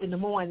stuff in the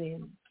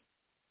morning.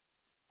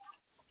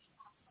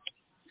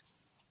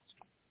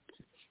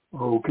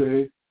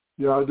 Okay.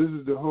 Yeah, this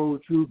is the Whole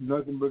Truth,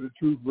 Nothing But the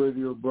Truth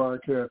radio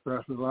broadcast.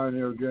 Pastor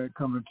Lionel Gantt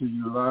coming to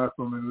you live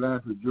from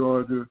Atlanta,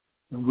 Georgia,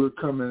 and we're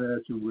coming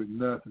at you with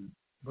nothing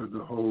but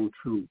the whole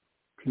truth.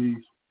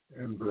 Peace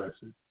and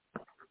blessings.